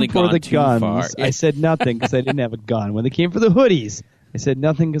it's finally came for gone the too far. guns, I said nothing because I didn't have a gun. When they came for the hoodies, I said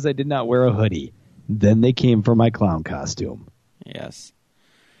nothing because I did not wear a hoodie. Then they came for my clown costume. Yes.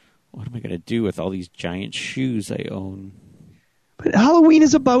 What am I going to do with all these giant shoes I own? But Halloween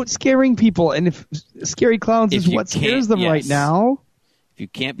is about scaring people, and if scary clowns If is you what scares them can't- right yes. now, If you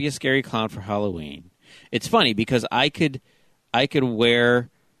can't be a scary clown for Halloween, it's funny because I could wear,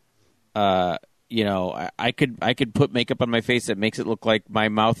 I could put makeup on my face that makes it look like my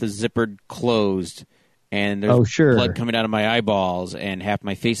mouth is zippered closed, and there's blood coming out of my eyeballs, and half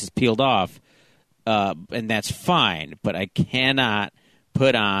my face is peeled off, and that's fine. But I cannot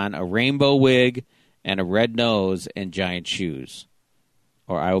put on a rainbow wig and a red nose and giant shoes,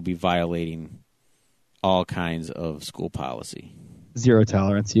 or I will be violating all kinds of school policy. zero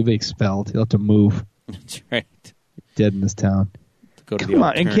tolerance. You'll be expelled. You'll have to move. That's right. Dead in this town. Go to Come the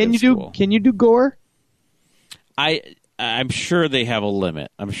on, and alternative can you do gore? I'm sure they have a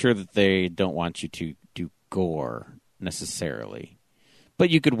limit. I'm sure that they don't want you to do gore necessarily, but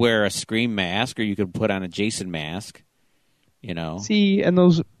you could wear a Scream mask, or you could put on a Jason mask. See, and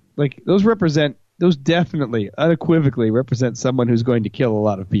those definitely, unequivocally represent someone who's going to kill a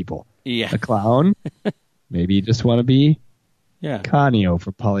lot of people. Yeah, A clown. Maybe you just want to be yeah. Canio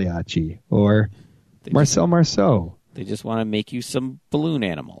for Pagliacci or Marcel Marceau. They just want to make you some balloon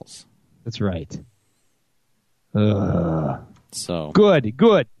animals. That's right. So Good.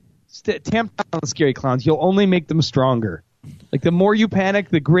 Tamp down the scary clowns. You'll only make them stronger. Like, the more you panic,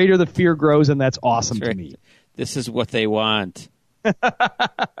 the greater the fear grows, and that's awesome That's to right. me. This is what they want.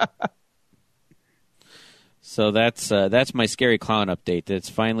 So that's my scary clown update. That's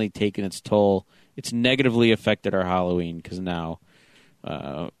finally taken its toll. It's negatively affected our Halloween because now,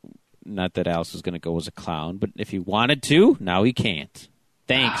 not that Alice is going to go as a clown, but if he wanted to, now he can't.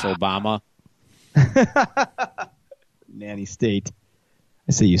 Thanks, Obama. Nanny state.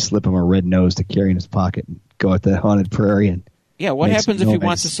 I say you slip him a red nose to carry in his pocket and go out that haunted prairie. And yeah, what happens if he noise.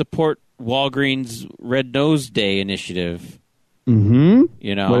 wants to support Walgreens Red Nose Day initiative? Mm-hmm.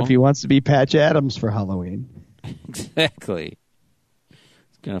 You know, what if he wants to be Patch Adams for Halloween? Exactly.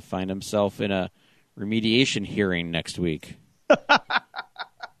 He's going to find himself in a remediation hearing next week.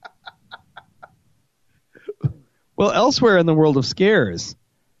 Well, elsewhere in the world of scares,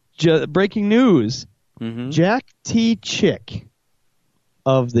 breaking news, Jack T. Chick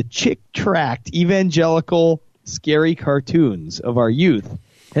of the Chick-tracked evangelical scary cartoons of our youth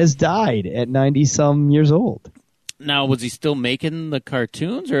has died at 90-some years old. Now, was he still making the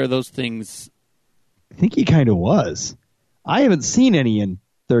cartoons, or are those things... I think he kind of was. I haven't seen any in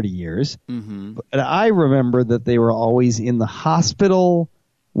 30 years, but I remember that they were always in the hospital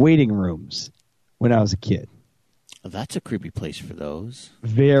waiting rooms when I was a kid. Oh, that's a creepy place for those.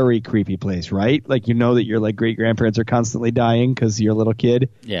 Very creepy place, right? Like, you know that your like great grandparents are constantly dying because you're a little kid.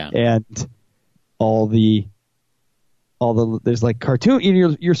 Yeah. And all the there's like cartoon.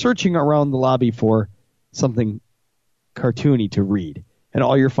 You're searching around the lobby for something cartoony to read, and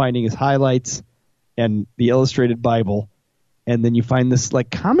all you're finding is highlights and the illustrated Bible, and then you find this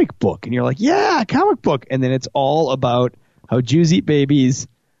like comic book, and you're like, yeah, comic book, and then it's all about how Jews eat babies,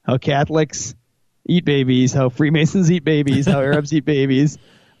 how Catholics eat babies, how Freemasons eat babies, how Arabs eat babies,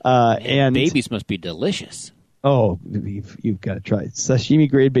 and babies must be delicious. Oh, you've got to try it. Sashimi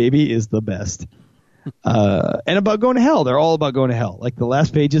grade baby is the best. And about going to hell. They're all about going to hell. Like the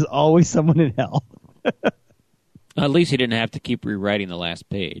last page is always someone in hell. At least he didn't have to keep rewriting the last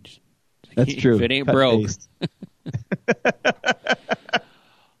page. That's true. If it ain't Cut broke. paste.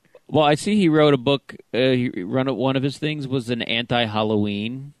 Well, I see he wrote a book. One of his things was an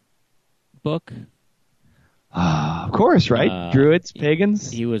anti-Halloween book. Of course, right? Druids,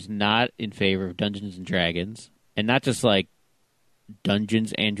 pagans. He was not in favor of Dungeons and Dragons, and not just like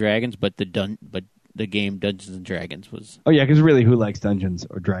Dungeons and Dragons, but the game Dungeons and Dragons was. Oh yeah, because really, who likes Dungeons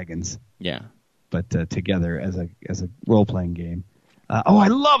or Dragons? Yeah, but together as a role playing game. I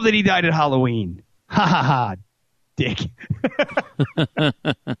love that he died at Halloween. Ha ha ha, dick.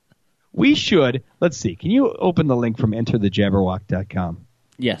 We should. Let's see. Can you open the link from enterthejabberwock.com?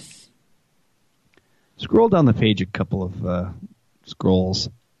 Yes. Scroll down the page a couple of scrolls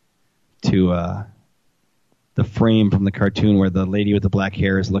to the frame from the cartoon where the lady with the black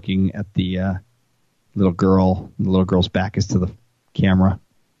hair is looking at the little girl. The little girl's back is to the camera.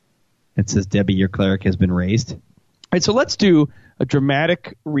 It says, Debbie, your cleric has been raised. All right, so let's do a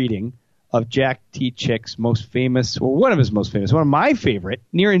dramatic reading of Jack T. Chick's most famous, or one of his most famous, one of my favorite,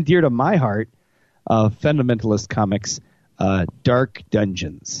 near and dear to my heart, fundamentalist comics, Dark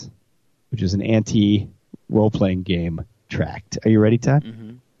Dungeons, which is an anti-role-playing game tract. Are you ready, Todd?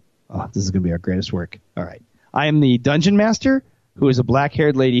 Mm-hmm. Oh, this is going to be our greatest work. All right. I am the dungeon master, who is a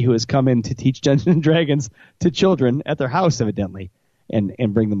black-haired lady who has come in to teach Dungeons and Dragons to children at their house, evidently,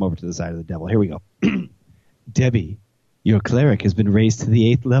 and bring them over to the side of the devil. Here we go. Debbie, your cleric has been raised to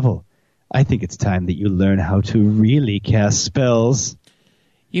the 8th level. I think it's time that you learn how to really cast spells.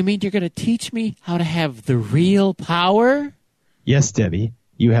 You mean you're going to teach me how to have the real power? Yes, Debbie.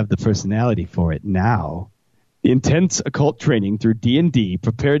 You have the personality for it now. The intense occult training through D&D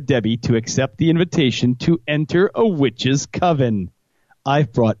prepared Debbie to accept the invitation to enter a witch's coven.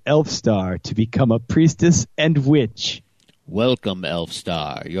 I've brought Elfstar to become a priestess and witch. Welcome,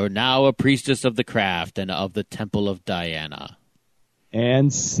 Elfstar. You're now a priestess of the craft and of the Temple of Diana.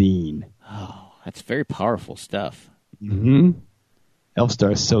 And scene. Oh, that's very powerful stuff. Mm-hmm.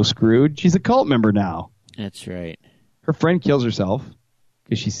 Elfstar is so screwed. She's a cult member now. That's right. Her friend kills herself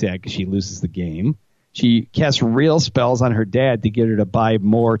because she's sad because she loses the game. She casts real spells on her dad to get her to buy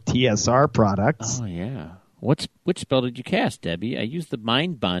more TSR products. Oh, yeah. Which spell did you cast, Debbie? I used the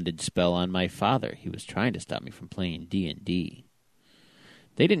mind bondage spell on my father. He was trying to stop me from playing D&D.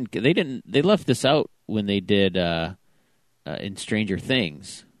 They left this out when they did in Stranger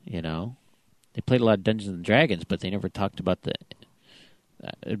Things, you know. They played a lot of Dungeons and Dragons, but they never talked about the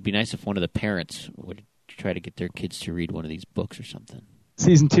it'd be nice if one of the parents would try to get their kids to read one of these books or something.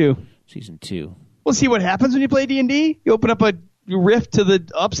 Season 2. Season 2. Well, see what happens when you play D&D? You open up a rift to the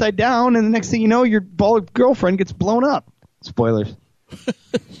upside down, and the next thing you know, your bald girlfriend gets blown up. Spoilers.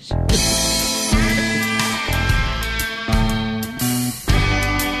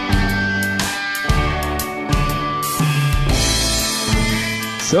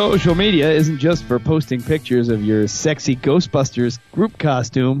 Social media isn't just for posting pictures of your sexy Ghostbusters group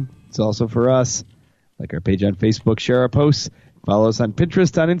costume. It's also for us. Like our page on Facebook, share our posts, follow us on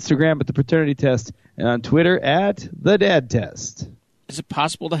Pinterest, on Instagram at The Paternity Test, and on Twitter at The Dad Test. Is it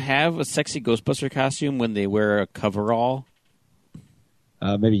possible to have a sexy Ghostbuster costume when they wear a coverall?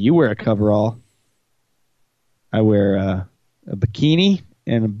 Maybe you wear a coverall. I wear a bikini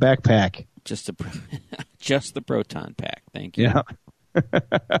and a backpack. Just the proton pack. Thank you. Yeah.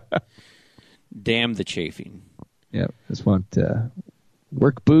 Damn the chafing. Yeah, just want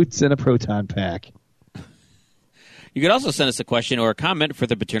work boots and a proton pack. You could also send us a question or a comment for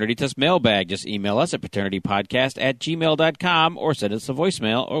the Paternity Test mailbag. Just email us at paternitypodcast@gmail.com or send us a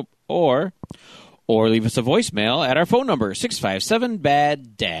voicemail or leave us a voicemail at our phone number,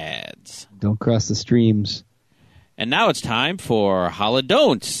 657-BAD-DADS. Don't cross the streams. And now it's time for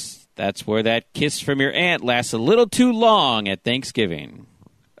Holidon'ts. That's where that kiss from your aunt lasts a little too long at Thanksgiving.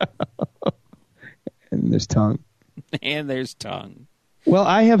 And there's tongue. And there's tongue. Well,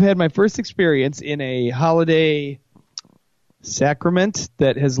 I have had my first experience in a holiday sacrament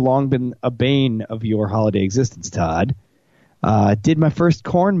that has long been a bane of your holiday existence, Todd. Did my first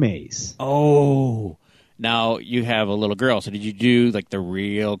corn maze. Oh. Now, you have a little girl, so did you do, like, the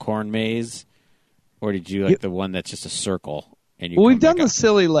real corn maze? Or did you, like, the one that's just a circle? And Well, we've done the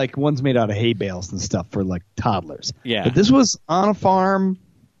silly, like, ones made out of hay bales and stuff for, like, toddlers. Yeah. But this was on a farm.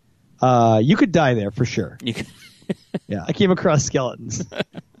 You could die there for sure. You can... Yeah, I came across skeletons.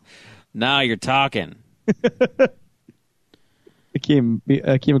 Now you're talking. I came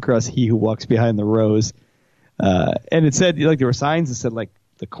across He Who Walks Behind the Rows. And it said, like, there were signs that said, like,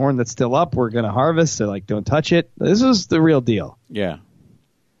 the corn that's still up, we're going to harvest, so, like, don't touch it. This was the real deal. Yeah.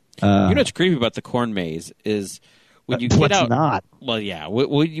 You know what's creepy about the corn maze is when you get out. Not? Well, yeah.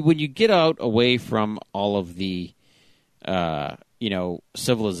 When you get out away from all of the,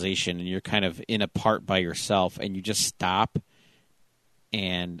 civilization, and you're kind of in a part by yourself, and you just stop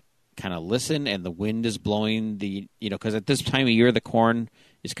and kind of listen, and the wind is blowing because at this time of year the corn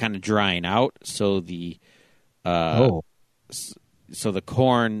is kind of drying out, so the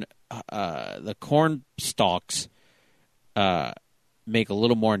corn stalks make a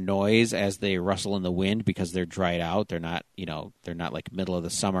little more noise as they rustle in the wind because they're dried out. They're not like middle of the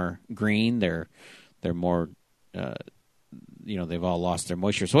summer green. They're more they've all lost their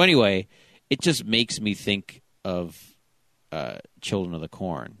moisture. So anyway, it just makes me think of Children of the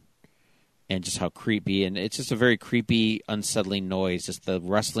Corn and just how creepy, and it's just a very creepy, unsettling noise, just the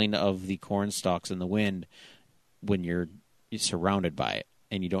rustling of the corn stalks in the wind when you're surrounded by it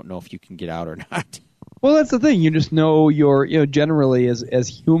and you don't know if you can get out or not. Well, that's the thing. You just know generally as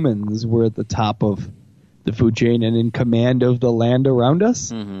humans, we're at the top of the food chain and in command of the land around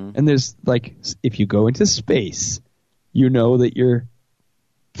us. Mm-hmm. And there's, like, if you go into space, you know that you're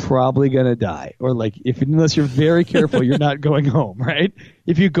probably going to die. Or, like, unless you're very careful, you're not going home, right?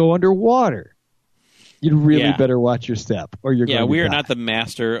 If you go underwater, you'd really better watch your step or you're going to die. We are not the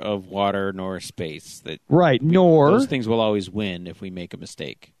master of water nor space. Nor those things will always win if we make a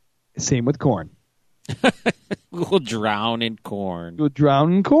mistake. Same with corn. We'll drown in corn. You'll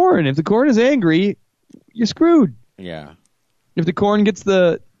drown in corn. If the corn is angry, you're screwed. Yeah. If the corn gets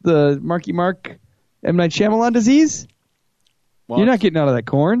the Marky Mark M. Night Shyamalan disease, you're not getting out of that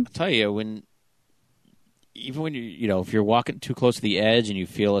corn. I'll tell you, even when if you're walking too close to the edge and you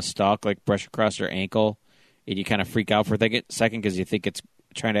feel a stalk like brush across your ankle, and you kind of freak out for a second because you think it's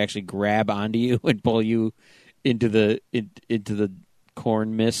trying to actually grab onto you and pull you into the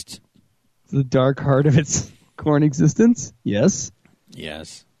corn mist. The dark heart of its corn existence? Yes.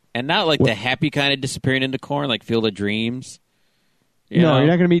 Yes. And not like the happy kind of disappearing into corn, like Field of Dreams. You're not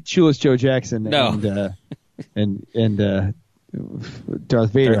going to meet Shoeless Joe Jackson no. and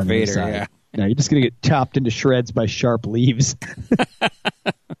Darth Vader on the other side. Yeah. No, you're just going to get chopped into shreds by sharp leaves.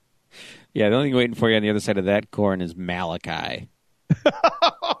 Yeah, the only thing waiting for you on the other side of that corn is Malachi.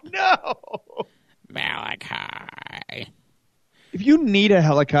 Oh, no! Malachi. If you need a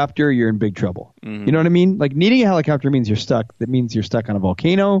helicopter, you're in big trouble. Mm-hmm. You know what I mean? Like, needing a helicopter means you're stuck. That means you're stuck on a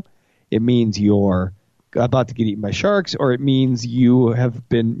volcano. It means you're about to get eaten by sharks, or it means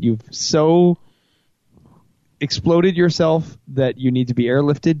you've so exploded yourself that you need to be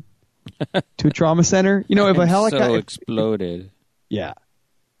airlifted to a trauma center. If a helicopter so exploded. Yeah.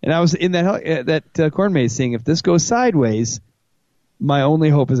 And I was in that corn maze saying, if this goes sideways, my only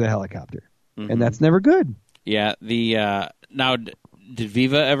hope is a helicopter. Mm-hmm. And that's never good. Yeah. Now, did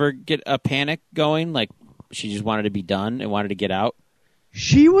Viva ever get a panic going? Like, she just wanted to be done and wanted to get out?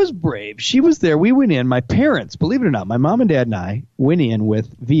 She was brave. She was there. We went in. My parents, believe it or not, my mom and dad and I went in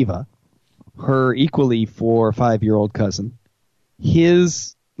with Viva, her equally 4 or 5-year-old cousin,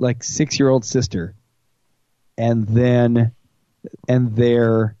 his like 6-year-old sister, and then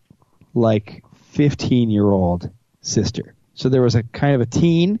their like 15-year-old sister. So there was a kind of a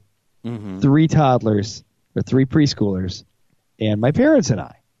teen, 3 toddlers or 3 preschoolers, and my parents and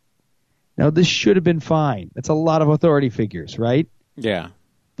I. Now this should have been fine. That's a lot of authority figures, right? Yeah.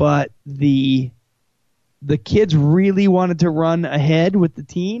 But the kids really wanted to run ahead with the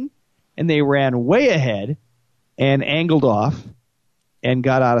teen, and they ran way ahead and angled off and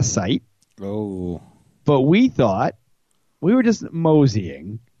got out of sight. Oh. But we thought we were just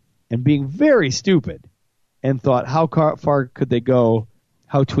moseying and being very stupid and thought, how far could they go?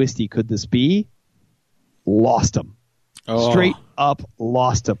 How twisty could this be? Lost them. Oh. Straight up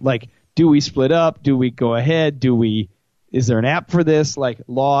lost them. Like, do we split up? Do we go ahead? Is there an app for this? Like,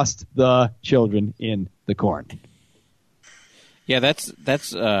 lost the children in the corn. Yeah, that's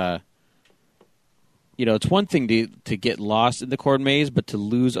it's one thing to get lost in the corn maze, but to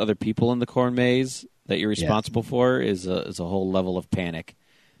lose other people in the corn maze that you're responsible for is a whole level of panic.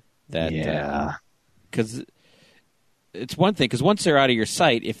 Because it's one thing, because once they're out of your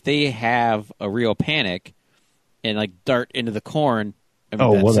sight, if they have a real panic and like dart into the corn,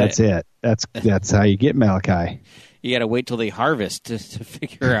 that's it. That's how you get Malachi. You got to wait till they harvest to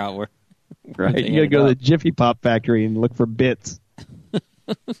figure out where. Right, you got to go to the Jiffy Pop factory and look for bits.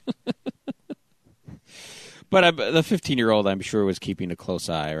 But the 15-year-old, I'm sure, was keeping a close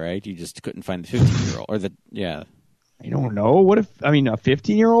eye, right? You just couldn't find the 15-year-old, or I don't know. What if? I mean, a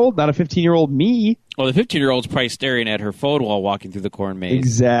 15-year-old, not a 15-year-old me. Well, the 15-year-old's probably staring at her phone while walking through the corn maze,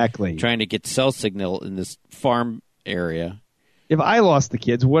 exactly, trying to get cell signal in this farm area. If I lost the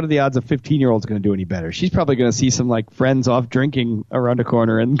kids, what are the odds a 15-year-old's going to do any better? She's probably going to see some like friends off drinking around a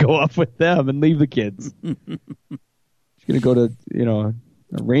corner and go off with them and leave the kids. She's going to go to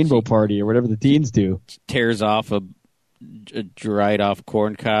a rainbow party or whatever the teens do. Tears off a dried off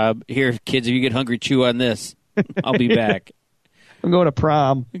corn cob. Here, kids, if you get hungry, chew on this. I'll be back. I'm going to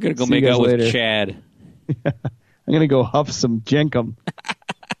prom. I'm going to go make out with Chad. I'm going to go huff some Jenkum.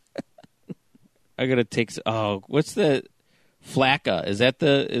 I got to take. Oh, what's the Flakka? Is that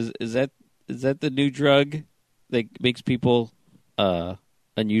the new drug that makes people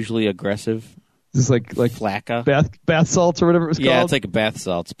unusually aggressive? This is like Flakka bath salts or whatever it was called. Yeah, it's like a bath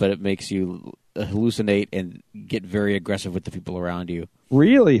salts, but it makes you hallucinate and get very aggressive with the people around you.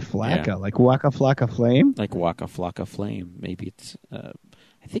 Really, Flakka, Yeah. like Waka Flocka Flame, Like Waka Flocka Flame. Maybe it's. I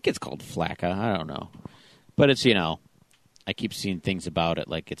think it's called Flakka. I don't know, but it's I keep seeing things about it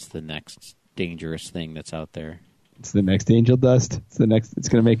like it's the next dangerous thing that's out there. It's the next angel dust. It's going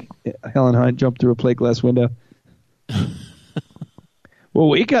to make Helen Hunt jump through a plate glass window.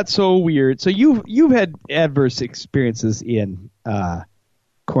 Well, it got so weird. So you've had adverse experiences in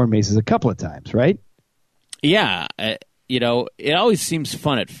corn mazes a couple of times, right? Yeah, it always seems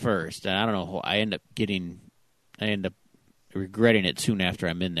fun at first, and I don't know. I end up regretting it soon after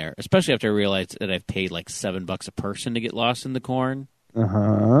I'm in there, especially after I realized that I've paid like $7 a person to get lost in the corn.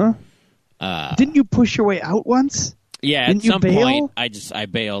 Didn't you push your way out once? Yeah, Didn't at some you bail? point I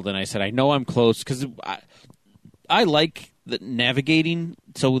bailed and I said I know I'm close because I like the navigating.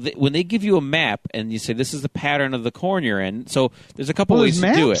 So when they give you a map and you say this is the pattern of the corn you're in, so there's a couple ways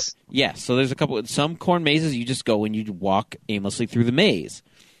to do it. Yes, so there's some corn mazes you just go and you walk aimlessly through the maze,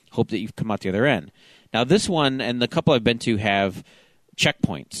 hope that you've come out the other end. Now this one and the couple I've been to have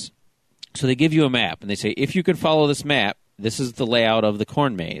checkpoints. So they give you a map and they say if you can follow this map, this is the layout of the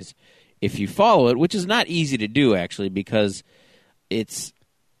corn maze. If you follow it, which is not easy to do actually because it's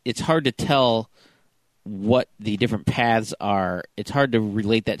hard to tell what the different paths are. It's hard to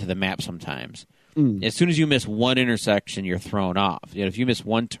relate that to the map sometimes. As soon as you miss one intersection, you're thrown off. If you miss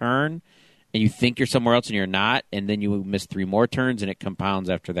one turn and you think you're somewhere else and you're not, and then you miss 3 more turns and it compounds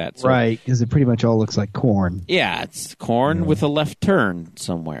after that. So, right, because it pretty much all looks like corn. Yeah, it's corn with a left turn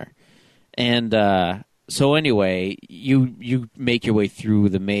somewhere. And so anyway, you make your way through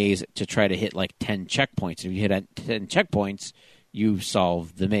the maze to try to hit like 10 checkpoints. If you hit 10 checkpoints, you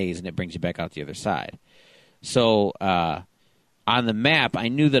solve the maze and it brings you back out the other side. So on the map, I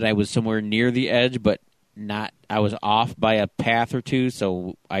knew that I was somewhere near the edge, but not. I was off by a path or two,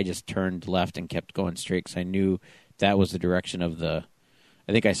 so I just turned left and kept going straight because I knew that was the direction of the.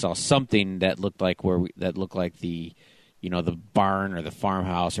 I think I saw something that looked like the, the barn or the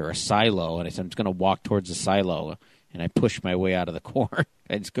farmhouse or a silo, and I said I'm just going to walk towards the silo, and I pushed my way out of the corn.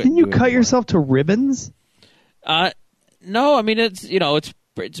 I just couldn't. Didn't you cut yourself to ribbons? No, I mean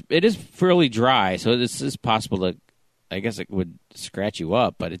it is fairly dry, so this is possible to I guess it would scratch you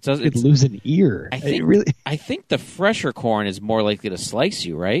up, but it doesn't. You'd lose an ear. I think the fresher corn is more likely to slice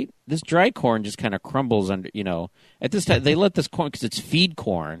you, right? This dry corn just kind of crumbles under. At this time they let this corn because it's feed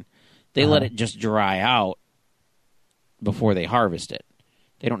corn. They let it just dry out before they harvest it.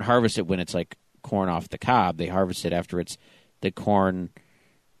 They don't harvest it when it's like corn off the cob. They harvest it after it's the corn,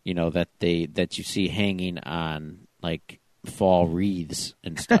 that you see hanging on like fall wreaths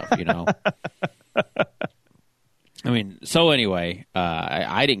and stuff. I mean, so anyway,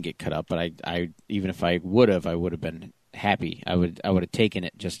 I didn't get cut up, but I even if I would have been happy. I would have taken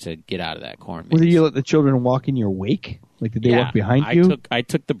it just to get out of that corn maze. Well, did you let the children walk in your wake? Like, did they walk behind you? I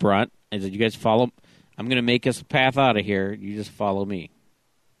took the brunt. I said, "You guys follow. I'm going to make us a path out of here. You just follow me."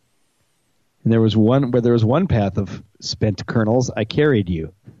 And there was one path of spent kernels. I carried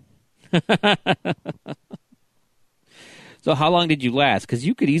you. So how long did you last? Because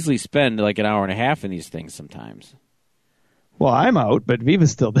you could easily spend like an hour and a half in these things sometimes. Well, I'm out, but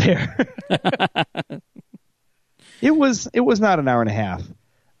Viva's still there. It was not an hour and a half.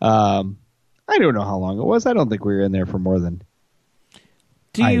 I don't know how long it was. I don't think we were in there for more than.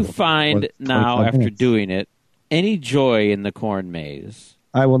 Do you find now, after doing it, any joy in the corn maze?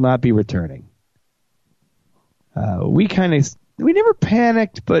 I will not be returning. We never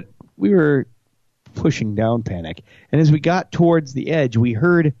panicked, but we were pushing down panic. And as we got towards the edge, we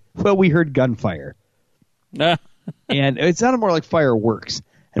heard gunfire. And it sounded more like fireworks.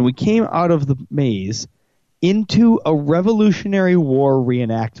 And we came out of the maze into a Revolutionary War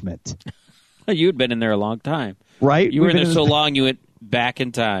reenactment. You'd been in there a long time. Right? You were in there so long you went back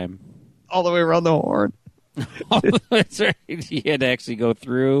in time. All the way around the horn. That's right. You had to actually go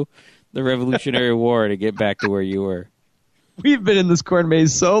through the Revolutionary War to get back to where you were. We've been in this corn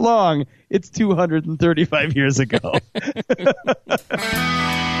maze so long, it's 235 years ago.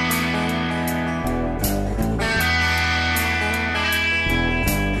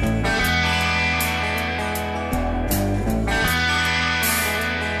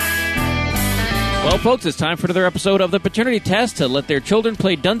 Well, folks, it's time for another episode of the Paternity Test to let their children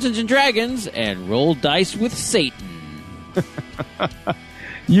play Dungeons and Dragons and roll dice with Satan.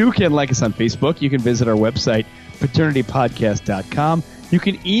 You can like us on Facebook. You can visit our website, paternitypodcast.com. You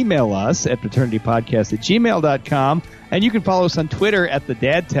can email us at paternitypodcast@gmail.com. And you can follow us on Twitter at The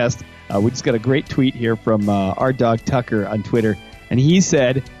Dad Test. We just got a great tweet here from our dog Tucker on Twitter. And he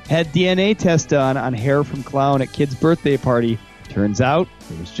said, had DNA test done on hair from clown at kid's birthday party. Turns out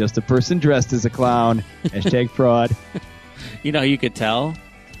it was just a person dressed as a clown. Hashtag fraud. You could tell.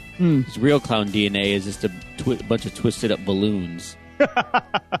 His real clown DNA is just a bunch of twisted up balloons.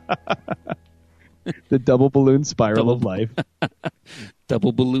 The double balloon spiral of life.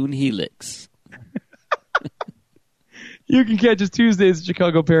 Double balloon helix. You can catch us Tuesdays at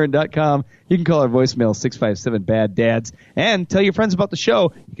ChicagoParent.com. You can call our voicemail 657-BAD-DADS. And tell your friends about the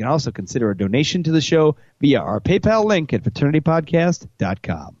show. You can also consider a donation to the show via our PayPal link at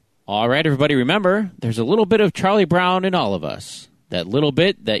paternitypodcast.com. All right, everybody, remember, there's a little bit of Charlie Brown in all of us. That little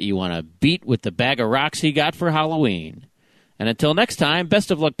bit that you want to beat with the bag of rocks he got for Halloween. And until next time,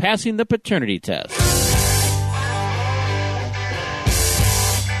 best of luck passing the paternity test.